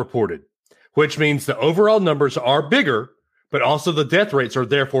it's not reported, which means the overall numbers are bigger, but also the death rates are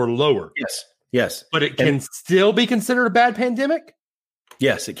therefore lower. Yes. But it can still be considered a bad pandemic?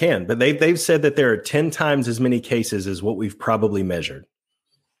 Yes, it can. But they've said that there are 10 times as many cases as what we've probably measured.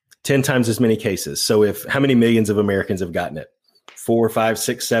 10 times as many cases. So how many millions of Americans have gotten it? 4, 5,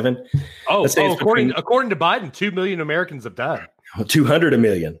 6, 7? According to Biden, 2 million Americans have died. 200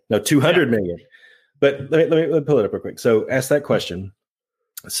 million. No, 200 million. But let me pull it up real quick. So ask that question.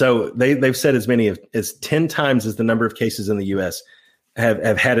 So they've said as many as 10 times as the number of cases in the U.S.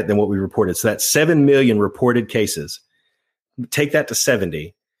 have had it than what we reported. So that's 7 million reported cases. Take that to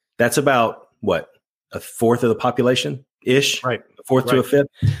 70. That's about what? A fourth of the population ish, right? A fourth to a fifth.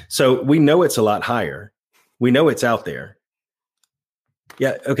 So we know it's a lot higher. We know it's out there.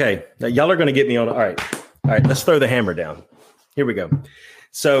 Yeah. Okay. Now, y'all are going to get me on. All right. Let's throw the hammer down. Here we go.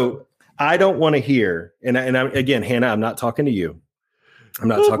 So I don't want to hear, and again, Hannah, I'm not talking to you. I'm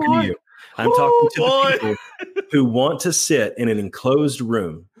not talking to you. I'm talking to the people who want to sit in an enclosed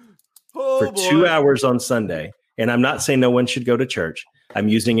room for 2 hours on Sunday. And I'm not saying no one should go to church. I'm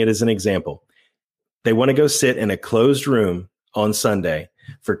using it as an example. They want to go sit in a closed room on Sunday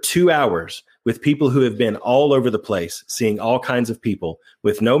for 2 hours with people who have been all over the place, seeing all kinds of people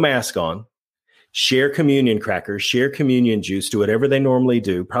with no mask on, share communion crackers, share communion juice, do whatever they normally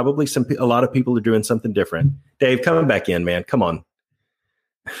do. Probably a lot of people are doing something different. Dave, come back in, man. Come on.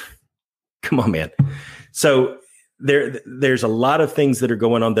 Come on, man. So there's a lot of things that are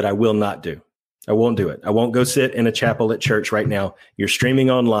going on that I will not do. I won't do it. I won't go sit in a chapel at church right now. You're streaming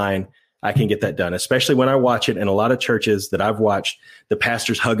online. I can get that done, especially when I watch it in a lot of churches that I've watched, the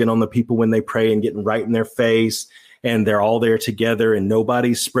pastors hugging on the people when they pray and getting right in their face, and they're all there together and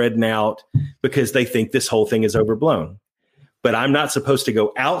nobody's spreading out because they think this whole thing is overblown. But I'm not supposed to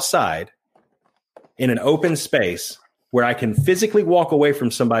go outside in an open space where I can physically walk away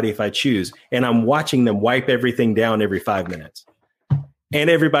from somebody if I choose, and I'm watching them wipe everything down every 5 minutes. And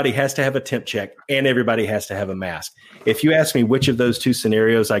everybody has to have a temp check, and everybody has to have a mask. If you ask me which of those two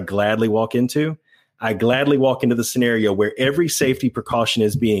scenarios I gladly walk into the scenario where every safety precaution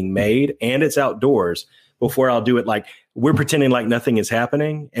is being made and it's outdoors before I'll do it. Like we're pretending like nothing is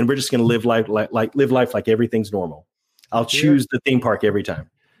happening, and we're just going to live life like everything's normal. I'll choose the theme park every time.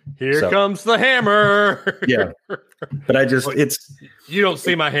 Here comes the hammer. Yeah. But you don't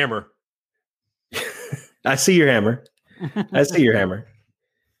see my hammer. I see your hammer.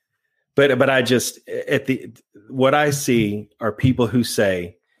 But I just, what I see are people who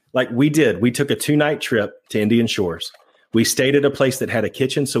say, like we took a 2-night trip to Indian Shores. We stayed at a place that had a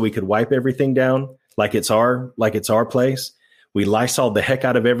kitchen so we could wipe everything down like it's our place. We Lysoled the heck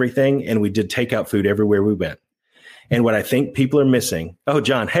out of everything, and we did takeout food everywhere we went. And what I think people are missing. Oh,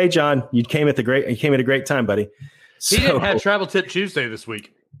 John. Hey, John, you came at a great time, buddy. He didn't have Travel Tip Tuesday this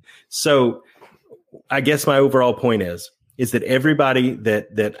week. So I guess my overall point is that everybody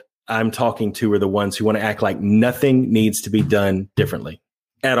that I'm talking to are the ones who want to act like nothing needs to be done differently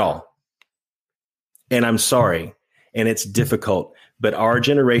at all. And I'm sorry. And it's difficult, but our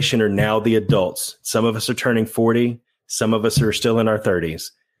generation are now the adults. Some of us are turning 40. Some of us are still in our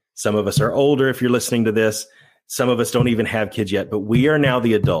 30s. Some of us are older. If you're listening to this, some of us don't even have kids yet, but we are now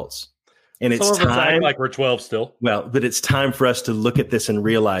the adults. And it's time, like we're 12 still. Well, but it's time for us to look at this and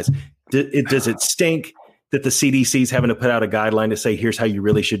realize, does it stink that the CDC is having to put out a guideline to say, here's how you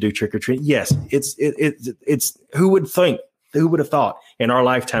really should do trick or treat? Yes, it's who would have thought in our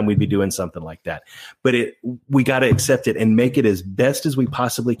lifetime we'd be doing something like that? But we got to accept it and make it as best as we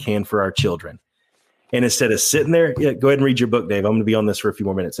possibly can for our children. And instead of sitting there, go ahead and read your book, Dave. I'm going to be on this for a few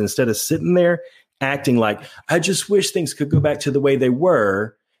more minutes. Instead of sitting there acting like, I just wish things could go back to the way they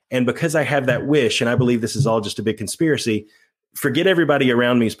were. And because I have that wish, and I believe this is all just a big conspiracy, forget everybody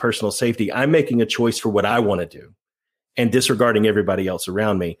around me's personal safety. I'm making a choice for what I want to do and disregarding everybody else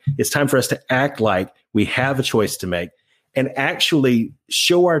around me. It's time for us to act like we have a choice to make and actually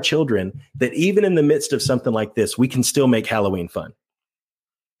show our children that even in the midst of something like this, we can still make Halloween fun.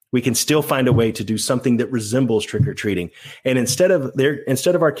 We can still find a way to do something that resembles trick-or-treating. And instead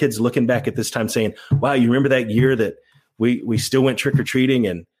of our kids looking back at this time saying, wow, you remember that year that we still went trick-or-treating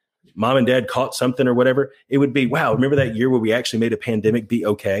and mom and dad caught something or whatever, it would be, wow, remember that year where we actually made a pandemic be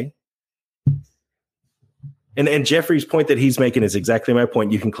okay? And Jeffrey's point that he's making is exactly my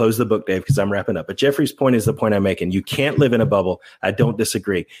point. You can close the book, Dave, because I'm wrapping up. But Jeffrey's point is the point I'm making. You can't live in a bubble. I don't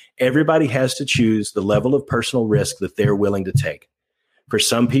disagree. Everybody has to choose the level of personal risk that they're willing to take. For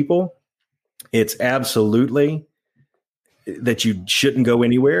some people, it's absolutely that you shouldn't go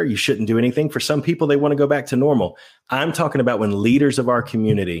anywhere. You shouldn't do anything. For some people, they want to go back to normal. I'm talking about when leaders of our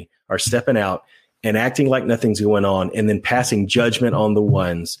community are stepping out and acting like nothing's going on and then passing judgment on the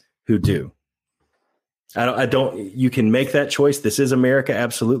ones who do. You can make that choice. This is America,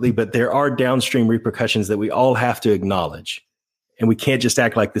 absolutely. But there are downstream repercussions that we all have to acknowledge. And we can't just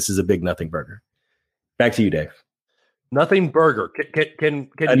act like this is a big nothing burger. Back to you, Dave. Nothing burger. Can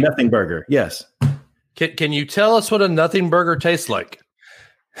a nothing burger. Yes. Can you tell us what a nothing burger tastes like?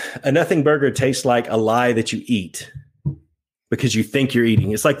 A nothing burger tastes like a lie that you eat because you think you're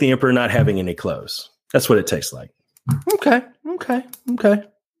eating. It's like the emperor not having any clothes. That's what it tastes like. Okay.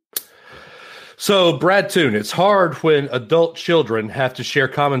 So, Brad Toon, it's hard when adult children have to share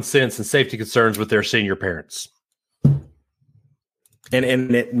common sense and safety concerns with their senior parents.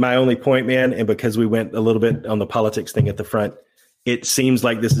 And my only point, man, and because we went a little bit on the politics thing at the front, it seems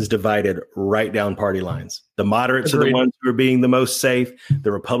like this is divided right down party lines. The moderates Agreed. Are the ones who are being the most safe.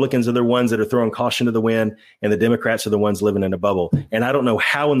 The Republicans are the ones that are throwing caution to the wind, and the Democrats are the ones living in a bubble. And I don't know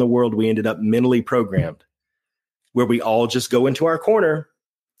how in the world we ended up mentally programmed where we all just go into our corner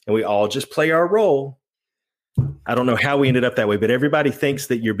and we all just play our role. I don't know how we ended up that way, but everybody thinks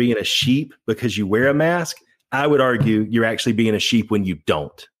that you're being a sheep because you wear a mask. I would argue you're actually being a sheep when you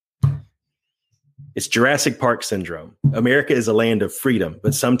don't. It's Jurassic Park syndrome. America is a land of freedom,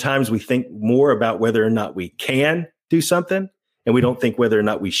 but sometimes we think more about whether or not we can do something, and we don't think whether or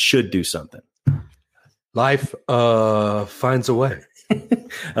not we should do something. Life finds a way.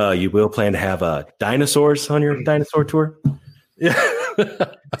 You will plan to have dinosaurs on your dinosaur tour? Yeah.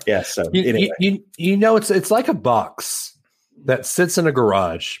 Yeah. So anyway. you know, it's like a box that sits in a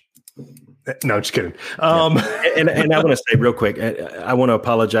garage. No, just kidding. And I want to say real quick, I want to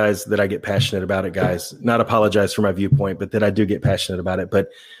apologize that I get passionate about it, guys. Not apologize for my viewpoint, but that I do get passionate about it. But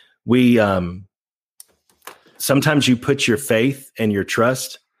we sometimes you put your faith and your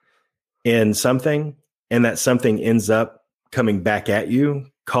trust in something, and that something ends up coming back at you,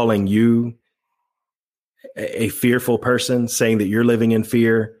 calling you a fearful person, saying that you're living in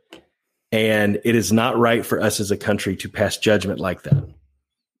fear. And it is not right for us as a country to pass judgment like that.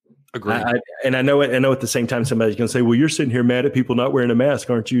 Agreed. I know at the same time, somebody's going to say, well, you're sitting here mad at people not wearing a mask.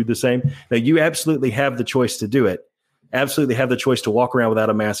 Aren't you the same? Now, you absolutely have the choice to do it. Absolutely have the choice to walk around without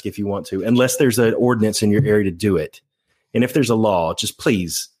a mask if you want to, unless there's an ordinance in your area to do it. And if there's a law, just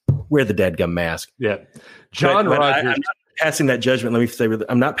please wear the dadgum mask. Yeah. John Rogers. I'm not passing that judgment. Let me say,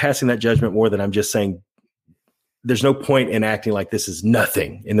 I'm not passing that judgment more than I'm just saying there's no point in acting like this is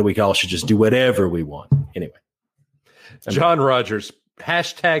nothing and that we all should just do whatever we want. Anyway. John Rogers.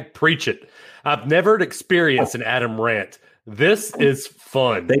 Hashtag preach it. I've never experienced an Adam rant. This is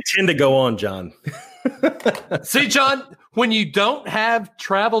fun. They tend to go on, John. See, John, when you don't have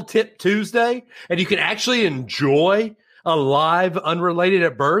Travel Tip Tuesday and you can actually enjoy a live Unrelated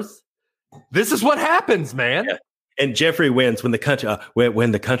at Birth, this is what happens, man. Yeah. And Jeffrey wins when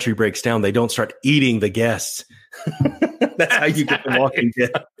the country breaks down. They don't start eating the guests. That's how you get the Walking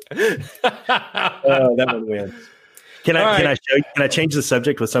Dead. Oh, that one wins. Can I change the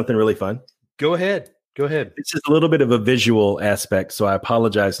subject with something really fun? Go ahead. It's just a little bit of a visual aspect, so I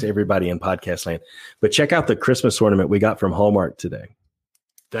apologize to everybody in podcast land. But check out the Christmas ornament we got from Hallmark today.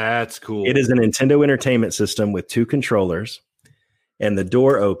 That's cool. It is a Nintendo Entertainment System with 2 controllers, and the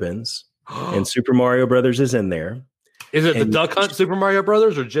door opens, and Super Mario Brothers is in there. Is it the Duck Hunt Super Mario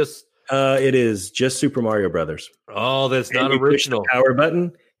Brothers or just? It is just Super Mario Brothers. Oh, that's not and original. Push the power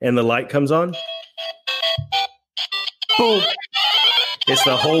button, and the light comes on. Boom.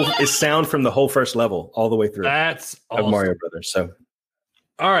 It's sound from the whole first level all the way through. That's awesome. Of Mario Brothers. So,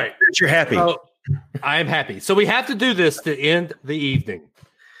 all right, you're happy. I am happy. So we have to do this to end the evening.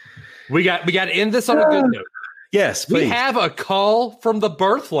 We got to end this on a good note. Yes, please. We have a call from the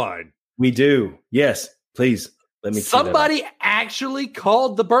birth line. We do. Yes, please. Let me. Somebody actually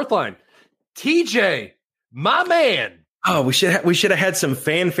called the birth line. TJ, my man. Oh, we should have had some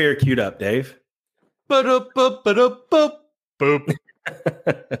fanfare queued up, Dave. Boop.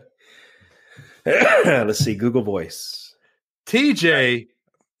 Let's see. Google Voice. TJ,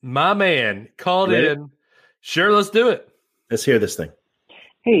 my man, called in. Sure, let's do it. Let's hear this thing.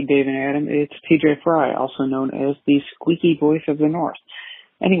 Hey, Dave and Adam, it's TJ Fry, also known as the squeaky voice of the North.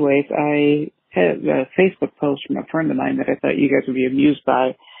 Anyways, I had a Facebook post from a friend of mine that I thought you guys would be amused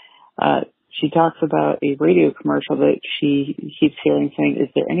by. She talks about a radio commercial that she keeps hearing saying, is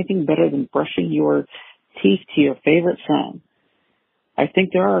there anything better than brushing your teeth to your favorite song? I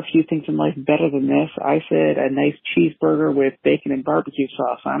think there are a few things in life better than this. I said a nice cheeseburger with bacon and barbecue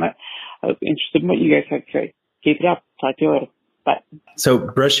sauce on it. I'm interested in what you guys have to say. Keep it up. Talk to you later. Bye. So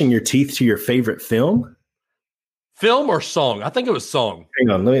brushing your teeth to your favorite film? Film or song? I think it was song. Hang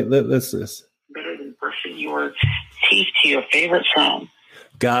on. Let's this. Better than brushing your teeth to your favorite song.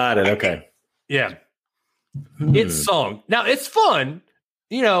 Got it. Okay. Yeah. It's song. Now, it's fun.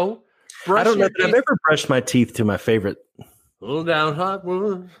 You know. I don't know that I've ever brushed my teeth to my favorite. Little down hot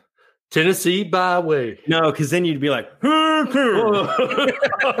one. Tennessee byway. No, because then you'd be like, oh,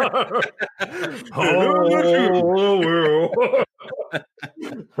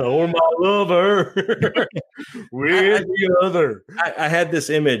 my lover. With the other. I had this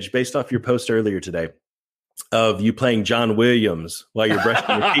image based off your post earlier today of you playing John Williams while you're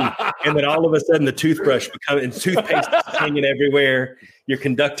brushing your teeth. And then all of a sudden the toothbrush and toothpaste is hanging everywhere. You're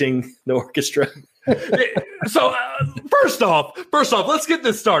conducting the orchestra. So first off, let's get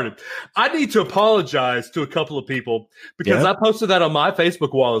this started. I need to apologize to a couple of people because I posted that on my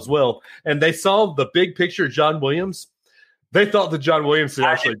Facebook wall as well. And they saw the big picture of John Williams. They thought that John Williams had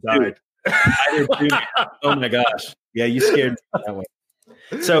actually died. I did too. Oh my gosh. Yeah, you scared me that way.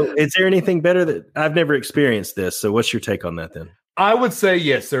 So is there anything better that I've never experienced this? So what's your take on that then? I would say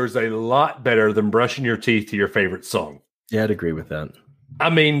yes, there's a lot better than brushing your teeth to your favorite song. Yeah, I'd agree with that. I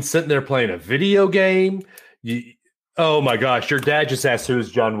mean, sitting there playing a video game. Oh my gosh, your dad just asked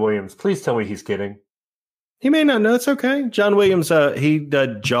who's John Williams. Please tell me he's kidding. He may not know. It's okay. John Williams, he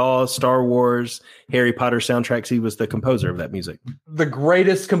did Jaws, Star Wars, Harry Potter soundtracks. He was the composer of that music. The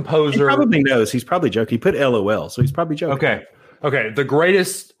greatest composer. He probably knows. He's probably joking. He put LOL, so he's probably joking. Okay. The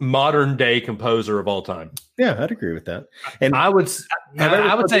greatest modern day composer of all time. Yeah, I'd agree with that. And I would say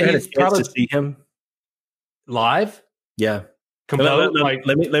he's probably to see him live. Yeah.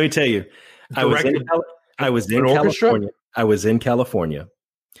 Let me tell you. I was in California. I was in California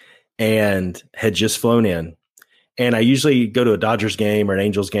and had just flown in. And I usually go to a Dodgers game or an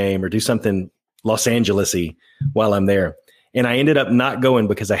Angels game or do something Los Angeles-y while I'm there. And I ended up not going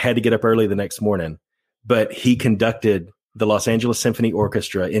because I had to get up early the next morning. But he conducted the Los Angeles Symphony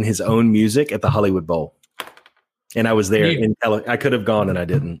Orchestra in his own music at the Hollywood Bowl. And I was there. I could have gone and I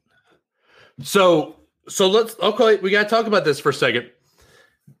didn't. So we got to talk about this for a second.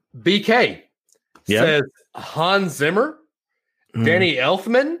 BK says Hans Zimmer, Danny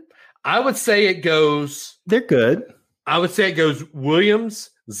Elfman. I would say it goes. They're good. I would say it goes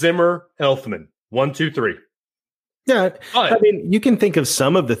Williams, Zimmer, Elfman. 1, 2, 3. Yeah. I mean, you can think of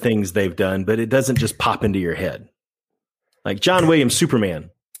some of the things they've done, but it doesn't just pop into your head. Like John Williams, Superman,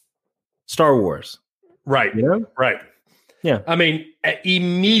 Star Wars. Right. You know? Right. Yeah. I mean,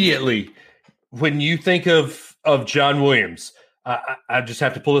 immediately when you think of John Williams, I just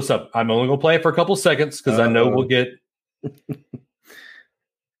have to pull this up. I'm only going to play it for a couple seconds because I know we'll get.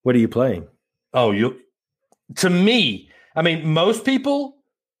 What are you playing? To me, I mean, most people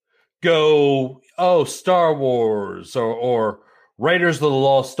go, Star Wars or Raiders of the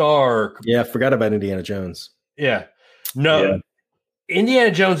Lost Ark. Yeah, I forgot about Indiana Jones. Yeah. No,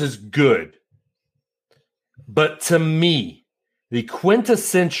 Indiana Jones is good. But to me, the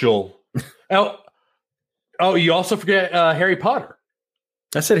quintessential. You also forget Harry Potter.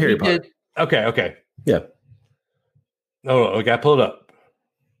 I said Harry Potter. Okay. Yeah. Oh, I got to pull it up.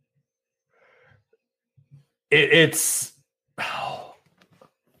 It's.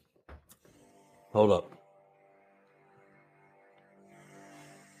 Hold up.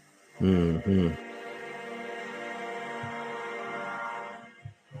 Mm-hmm.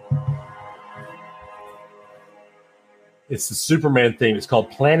 It's the Superman theme. It's called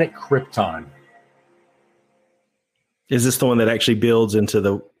Planet Krypton. Is this the one that actually builds into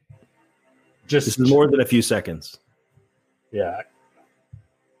the? This is more than a few seconds. Yeah.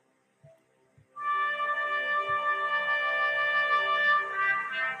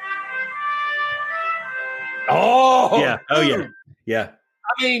 Oh yeah. Oh yeah. Yeah.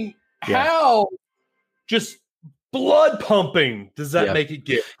 I mean, how just blood pumping does that make it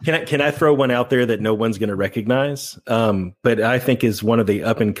get? Can I throw one out there that no one's going to recognize? But I think is one of the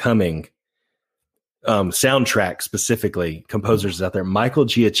up and coming soundtrack specifically composers out there. Michael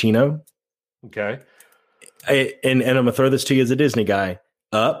Giacchino. Okay. And I'm gonna throw this to you as a Disney guy.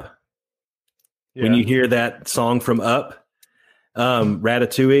 Up. Yeah. When you hear that song from Up,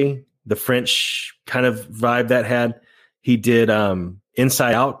 Ratatouille, the French kind of vibe that had. He did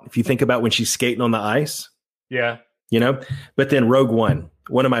Inside Out, if you think about when she's skating on the ice. Yeah. But then Rogue One,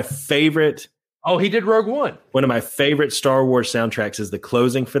 one of my favorite. Oh, he did Rogue One. One of my favorite Star Wars soundtracks is the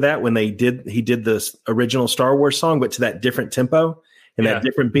closing for that when he did the original Star Wars song, but to that different tempo and that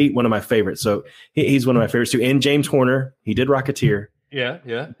different beat. One of my favorites. So he's one of my favorites too. And James Horner, he did Rocketeer.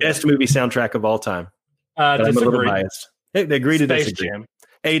 Yeah. Best movie soundtrack of all time. I'm a little biased. They agree to disagree. Jam.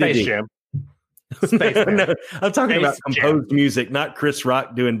 A to Space D. Jam. No, I'm talking about Space composed Jam. music, not Chris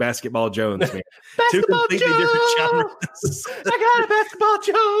Rock doing Basketball Jones. Man. Two Basketball completely different Joe! genres. I got a basketball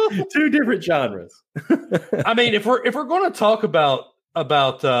Joe. Two different genres. I mean, if we're going to talk about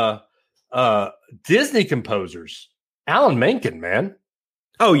Disney composers, Alan Menken, man.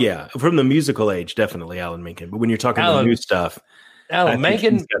 Oh yeah, from the musical age, definitely Alan Menken. But when you're talking the new stuff, Alan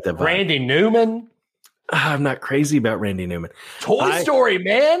Menken, Randy Newman. I'm not crazy about Randy Newman. Toy Story,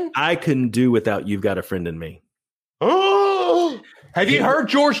 man. I couldn't do without You've Got a Friend in Me. Oh, have you heard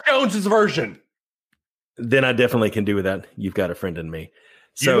George Jones's version? Then I definitely can do without You've Got a Friend in Me.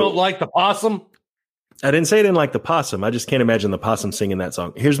 So you don't like the possum? I didn't say I didn't like the possum. I just can't imagine the possum singing that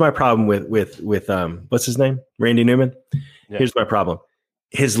song. Here's my problem with what's his name? Randy Newman. Yeah. Here's my problem.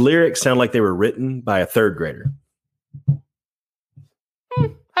 His lyrics sound like they were written by a third grader.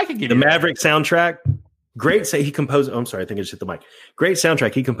 I could give the you Maverick soundtrack. Great. Say he composed. Oh, I'm sorry. I think I just hit the mic. Great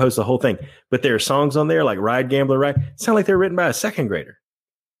soundtrack. He composed the whole thing. But there are songs on there like Ride Gambler Ride. Sound like they're written by a second grader.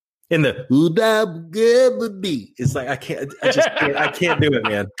 In the it's like I can't do it,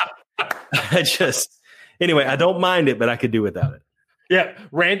 man. Anyway, I don't mind it, but I could do without it. Yeah,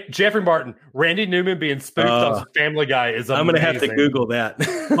 Jeffrey Martin, Randy Newman being spoofed on Family Guy is amazing. I'm going to have to Google that.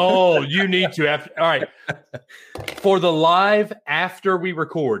 Oh, you need to. All right. For the live after we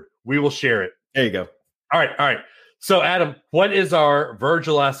record, we will share it. There you go. All right. So, Adam, what is our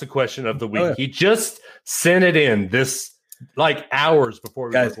Virgil Asked a Question of the week? Oh, yeah. He just sent it in this like hours before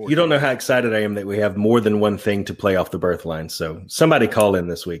we Guys, record. you don't know how excited I am that we have more than one thing to play off the birth line. So somebody call in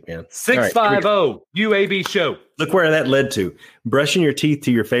this week, man. 650 UAB show. Look where that led to. Brushing your teeth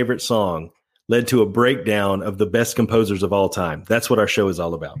to your favorite song led to a breakdown of the best composers of all time. That's what our show is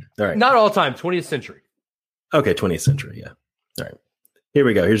all about. All right. Not all time, 20th century. Okay, 20th century, yeah. All right. Here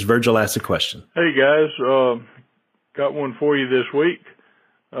we go. Here's Virgil Asked a Question. Hey, guys. Got one for you this week.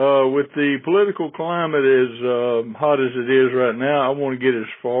 With the political climate as hot as it is right now, I want to get as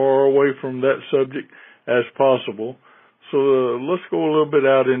far away from that subject as possible. So let's go a little bit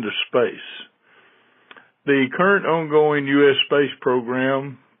out into space. The current ongoing U.S. space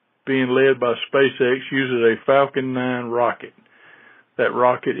program being led by SpaceX uses a Falcon 9 rocket. That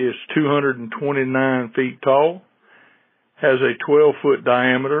rocket is 229 feet tall, has a 12-foot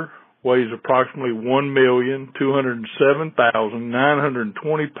diameter, weighs approximately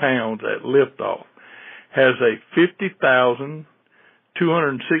 1,207,920 pounds at liftoff, has a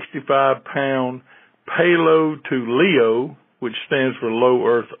 50,265-pound payload to LEO, which stands for Low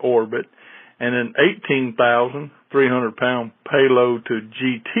Earth Orbit, and an 18,300-pound payload to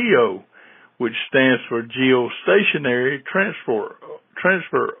GTO, which stands for Geostationary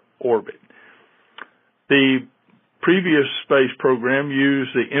Transfer Orbit. The previous space program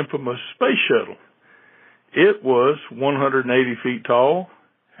used the infamous Space Shuttle. It was 180 feet tall,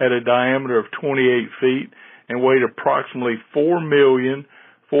 had a diameter of 28 feet, and weighed approximately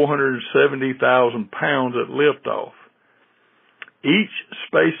 4,470,000 pounds at liftoff. Each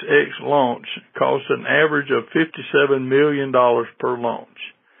SpaceX launch cost an average of $57 million per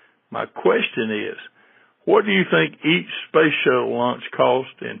launch. My question is, what do you think each space shuttle launch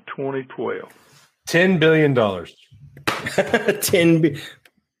cost in 2012? $10 billion. 10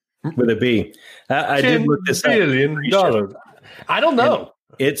 with a B. I did look this up. $10 billion. I don't know. And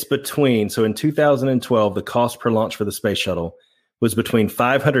it's between, so in 2012, the cost per launch for the space shuttle was between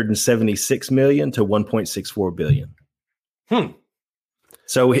 $576 million to $1.64 billion.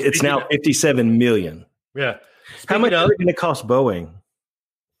 So it's now $57 million. Yeah. How much is it going to cost Boeing?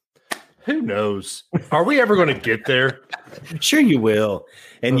 Who knows? Are we ever going to get there? Sure you will.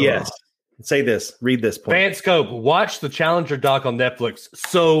 And yes, say this, read this point. Vance Cope, watch the Challenger doc on Netflix.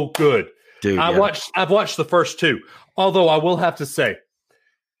 So good. Dude, I've watched the first two. Although I will have to say,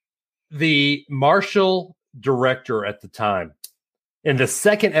 the Marshall director at the time, in the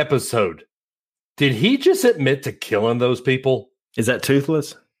second episode, did he just admit to killing those people? Is that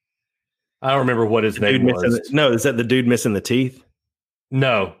Toothless? I don't remember what his name was. Is that the dude missing the teeth?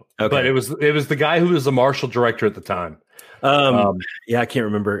 No. Okay. But it was the guy who was the Marshall director at the time. Yeah, I can't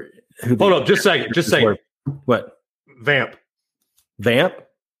remember who. Hold on, just a second. What? Vamp.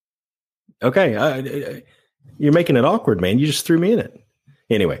 Okay. You're making it awkward, man. You just threw me in it.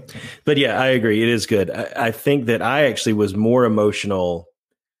 Anyway, but yeah, I agree. It is good. I think that I actually was more emotional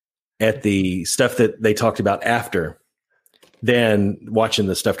at the stuff that they talked about after than watching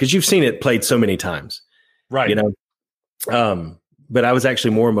the stuff, because you've seen it played so many times, Right. you know? But I was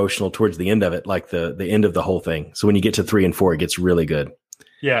actually more emotional towards the end of it, like the end of the whole thing. So when you get to 3 and 4, it gets really good.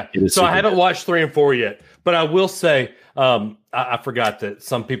 Yeah. It So I haven't good. watched 3 and 4 yet, but I will say, I forgot that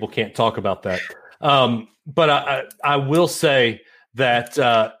some people can't talk about that. But I will say that,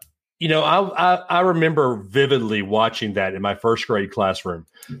 I remember vividly watching that in my first grade classroom.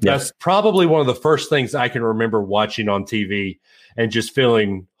 Yeah. That's probably one of the first things I can remember watching on TV and just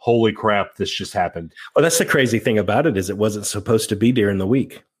feeling, holy crap, this just happened. Well, that's the crazy thing about it, is it wasn't supposed to be during the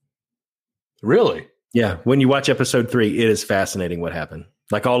week. Really? Yeah. When you watch episode 3, it is fascinating what happened.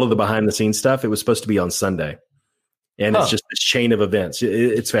 Like all of the behind the scenes stuff, it was supposed to be on Sunday. And it's just this chain of events.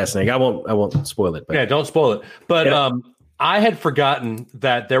 It's fascinating. I won't spoil it. But. Yeah, don't spoil it. But I had forgotten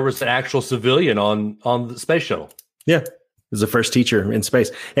that there was an actual civilian on the space shuttle. Yeah. It was the first teacher in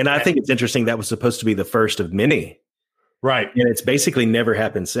space. And I think it's interesting that was supposed to be the first of many. Right. And it's basically never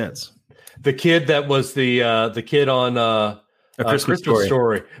happened since. The kid that was the kid on A Christmas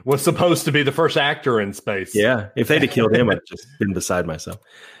Story was supposed to be the first actor in space. Yeah. If they'd have killed him, I'd just been beside myself.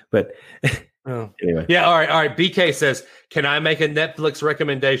 But anyway. Yeah. All right. BK says, can I make a Netflix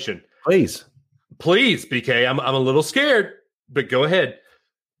recommendation? Please, BK. I'm a little scared, but go ahead.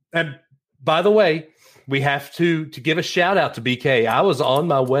 And by the way, we have to give a shout out to BK. I was on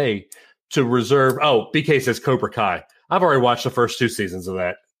my way to reserve. Oh, BK says Cobra Kai. I've already watched the first 2 seasons of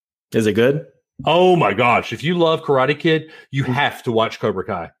that. Is it good? Oh my gosh. If you love Karate Kid, you have to watch Cobra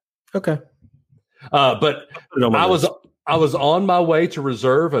Kai. Okay. But I was on my way to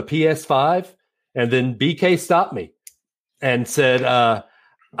reserve a PS5, and then BK stopped me and said,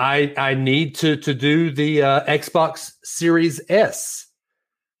 I need to do the Xbox Series S,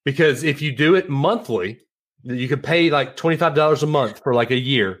 because if you do it monthly, you can pay like $25 a month for like a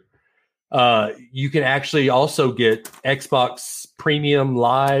year. You can actually also get Xbox Premium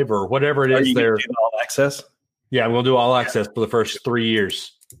Live or whatever it is there. All access? Yeah, I'm going to do all access for the first 3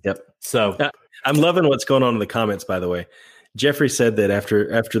 years. Yep. So I'm loving what's going on in the comments, by the way. Jeffrey said that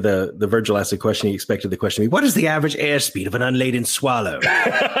after the Virgil asked the question, he expected the question to be, what is the average airspeed of an unladen swallow?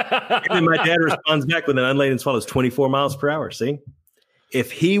 And then my dad responds back with an unladen swallow is 24 miles per hour. See?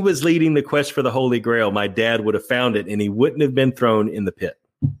 If he was leading the quest for the Holy Grail, my dad would have found it and he wouldn't have been thrown in the pit.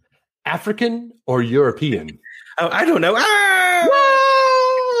 African or European? Oh, I don't know.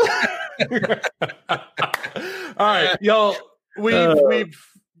 All right, y'all. We've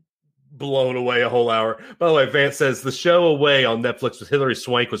blown away a whole hour. By the way, Vance says the show Away on Netflix with Hilary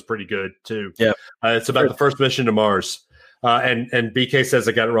Swank was pretty good too. Yeah, it's about the first mission to Mars. And BK says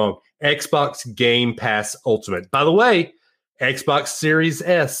I got it wrong. Xbox Game Pass Ultimate. By the way, Xbox Series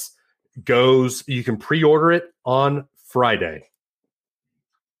S goes. You can pre-order it on Friday.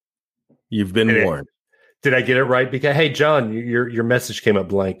 You've been warned. Did I get it right? BK? Hey, John, your message came up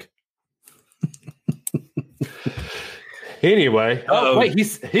blank. Anyway, wait,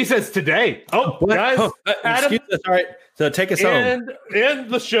 he says today. Oh, what? Guys, Adam, excuse us. All right, so take us home.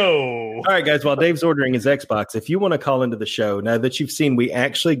 End the show. All right, guys, while Dave's ordering his Xbox, if you want to call into the show, now that you've seen, we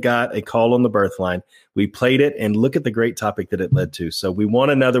actually got a call on the birth line. We played it, and look at the great topic that it led to. So we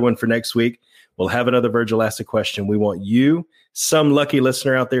want another one for next week. We'll have another Virgil Ask a Question. We want you, some lucky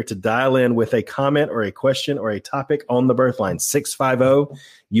listener out there, to dial in with a comment or a question or a topic on the birth line. 650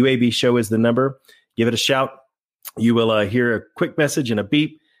 UAB show is the number. Give it a shout. You will hear a quick message and a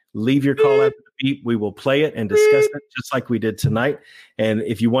beep. Leave your call after the beep. We will play it and discuss it just like we did tonight. And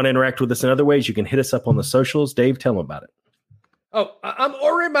if you want to interact with us in other ways, you can hit us up on the socials. Dave, tell them about it. Oh, I'm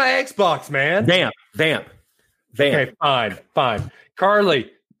ordering my Xbox, man. Vamp. Okay, fine. Carly,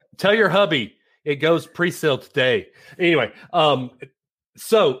 tell your hubby it goes pre-sale today. Anyway,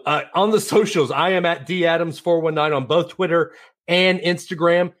 so on the socials, I am at DAdams419 on both Twitter and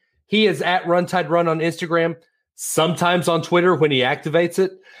Instagram. He is at Runtide Run on Instagram. Sometimes on Twitter when he activates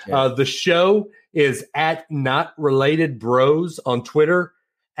it. Yeah. The show is at Not Related Bros on Twitter,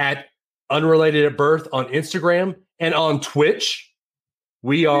 at Unrelated at Birth on Instagram, and on Twitch.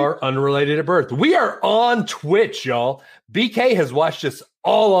 We are Unrelated at Birth. We are on Twitch, y'all. BK has watched us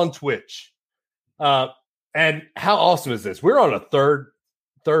all on Twitch. And how awesome is this? We're on a third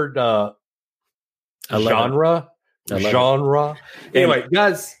genre. Anyway,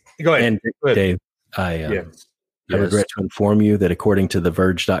 guys, go ahead. And Dave, I regret to inform you that according to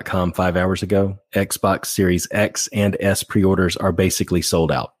TheVerge.com 5 hours ago, Xbox Series X and S pre-orders are basically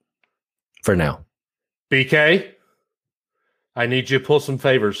sold out for now. BK, I need you to pull some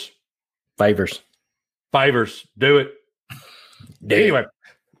favors. Favors, do it. Anyway,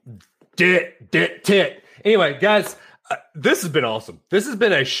 tit. Anyway, guys, this has been awesome. This has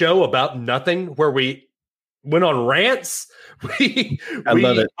been a show about nothing where we went on rants. I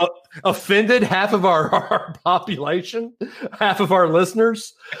love it. Offended half of our population, half of our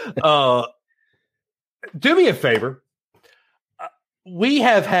listeners. Do me a favor. We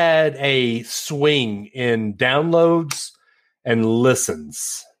have had a swing in downloads and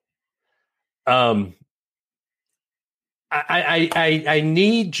listens. I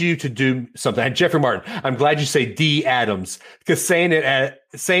need you to do something. Jeffrey Martin, I'm glad you say D Adams, because saying it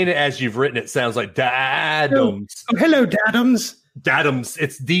as you've written it sounds like Dadams. Oh, hello, Dadams. Dadams.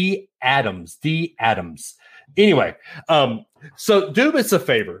 It's D Adams. D Adams. Anyway, so do us a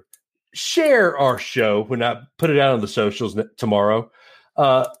favor. Share our show when I put it out on the socials tomorrow.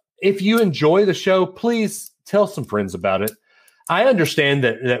 If you enjoy the show, please tell some friends about it. I understand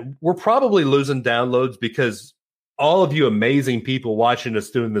that we're probably losing downloads because all of you amazing people watching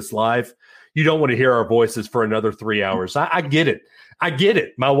us doing this live, you don't want to hear our voices for another 3 hours. I get it. I get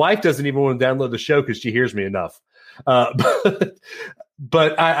it. My wife doesn't even want to download the show because she hears me enough. But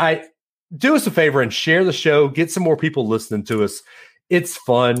I do us a favor and share the show. Get some more people listening to us. It's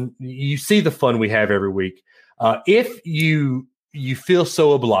fun. You see the fun we have every week. If you feel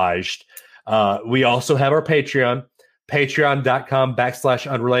so obliged, we also have our Patreon,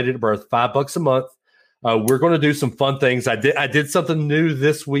 patreon.com/unrelatedbirth, $5 a month. We're going to do some fun things. I did something new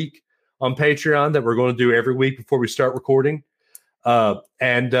this week on Patreon that we're going to do every week before we start recording. $5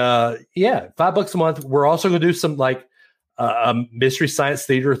 a month. We're also going to do some like Mystery Science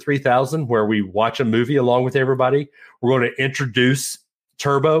Theater 3000, where we watch a movie along with everybody. We're going to introduce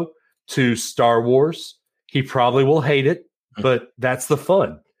Turbo to Star Wars. He probably will hate it, but that's the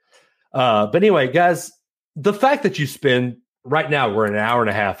fun. But anyway, guys, the fact that you spend right now, we're an hour and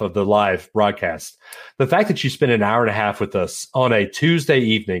a half of the live broadcast. The fact that you spend an hour and a half with us on a Tuesday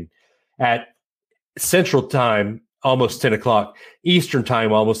evening at Central Time, almost 10 o'clock, Eastern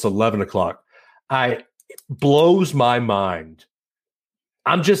Time, almost 11 o'clock, blows my mind.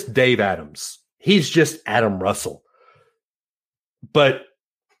 I'm just Dave Adams. He's just Adam Russell. But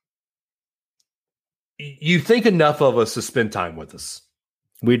you think enough of us to spend time with us.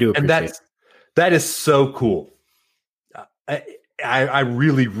 We do appreciate it. That is so cool. I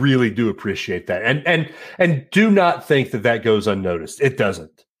really, really do appreciate that. And do not think that goes unnoticed. It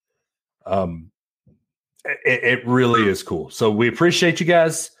doesn't. It really is cool. So we appreciate you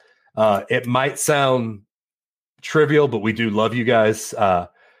guys. It might sound trivial, but we do love you guys.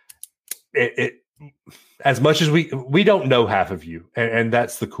 As much as we don't know half of you, and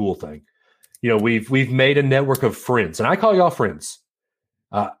that's the cool thing. You know, we've made a network of friends, and I call y'all friends.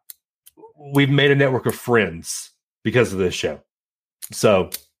 We've made a network of friends because of this show.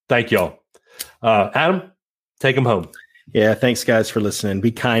 So thank y'all. Adam, take them home. Yeah. Thanks guys for listening. Be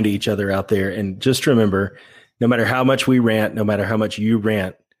kind to each other out there. And just remember, no matter how much we rant, no matter how much you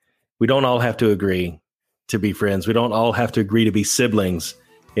rant, we don't all have to agree to be friends. We don't all have to agree to be siblings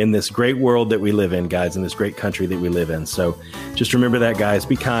in this great world that we live in, guys, in this great country that we live in. So just remember that, guys.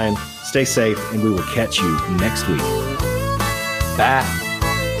 Be kind, stay safe, and we will catch you next week. Bye.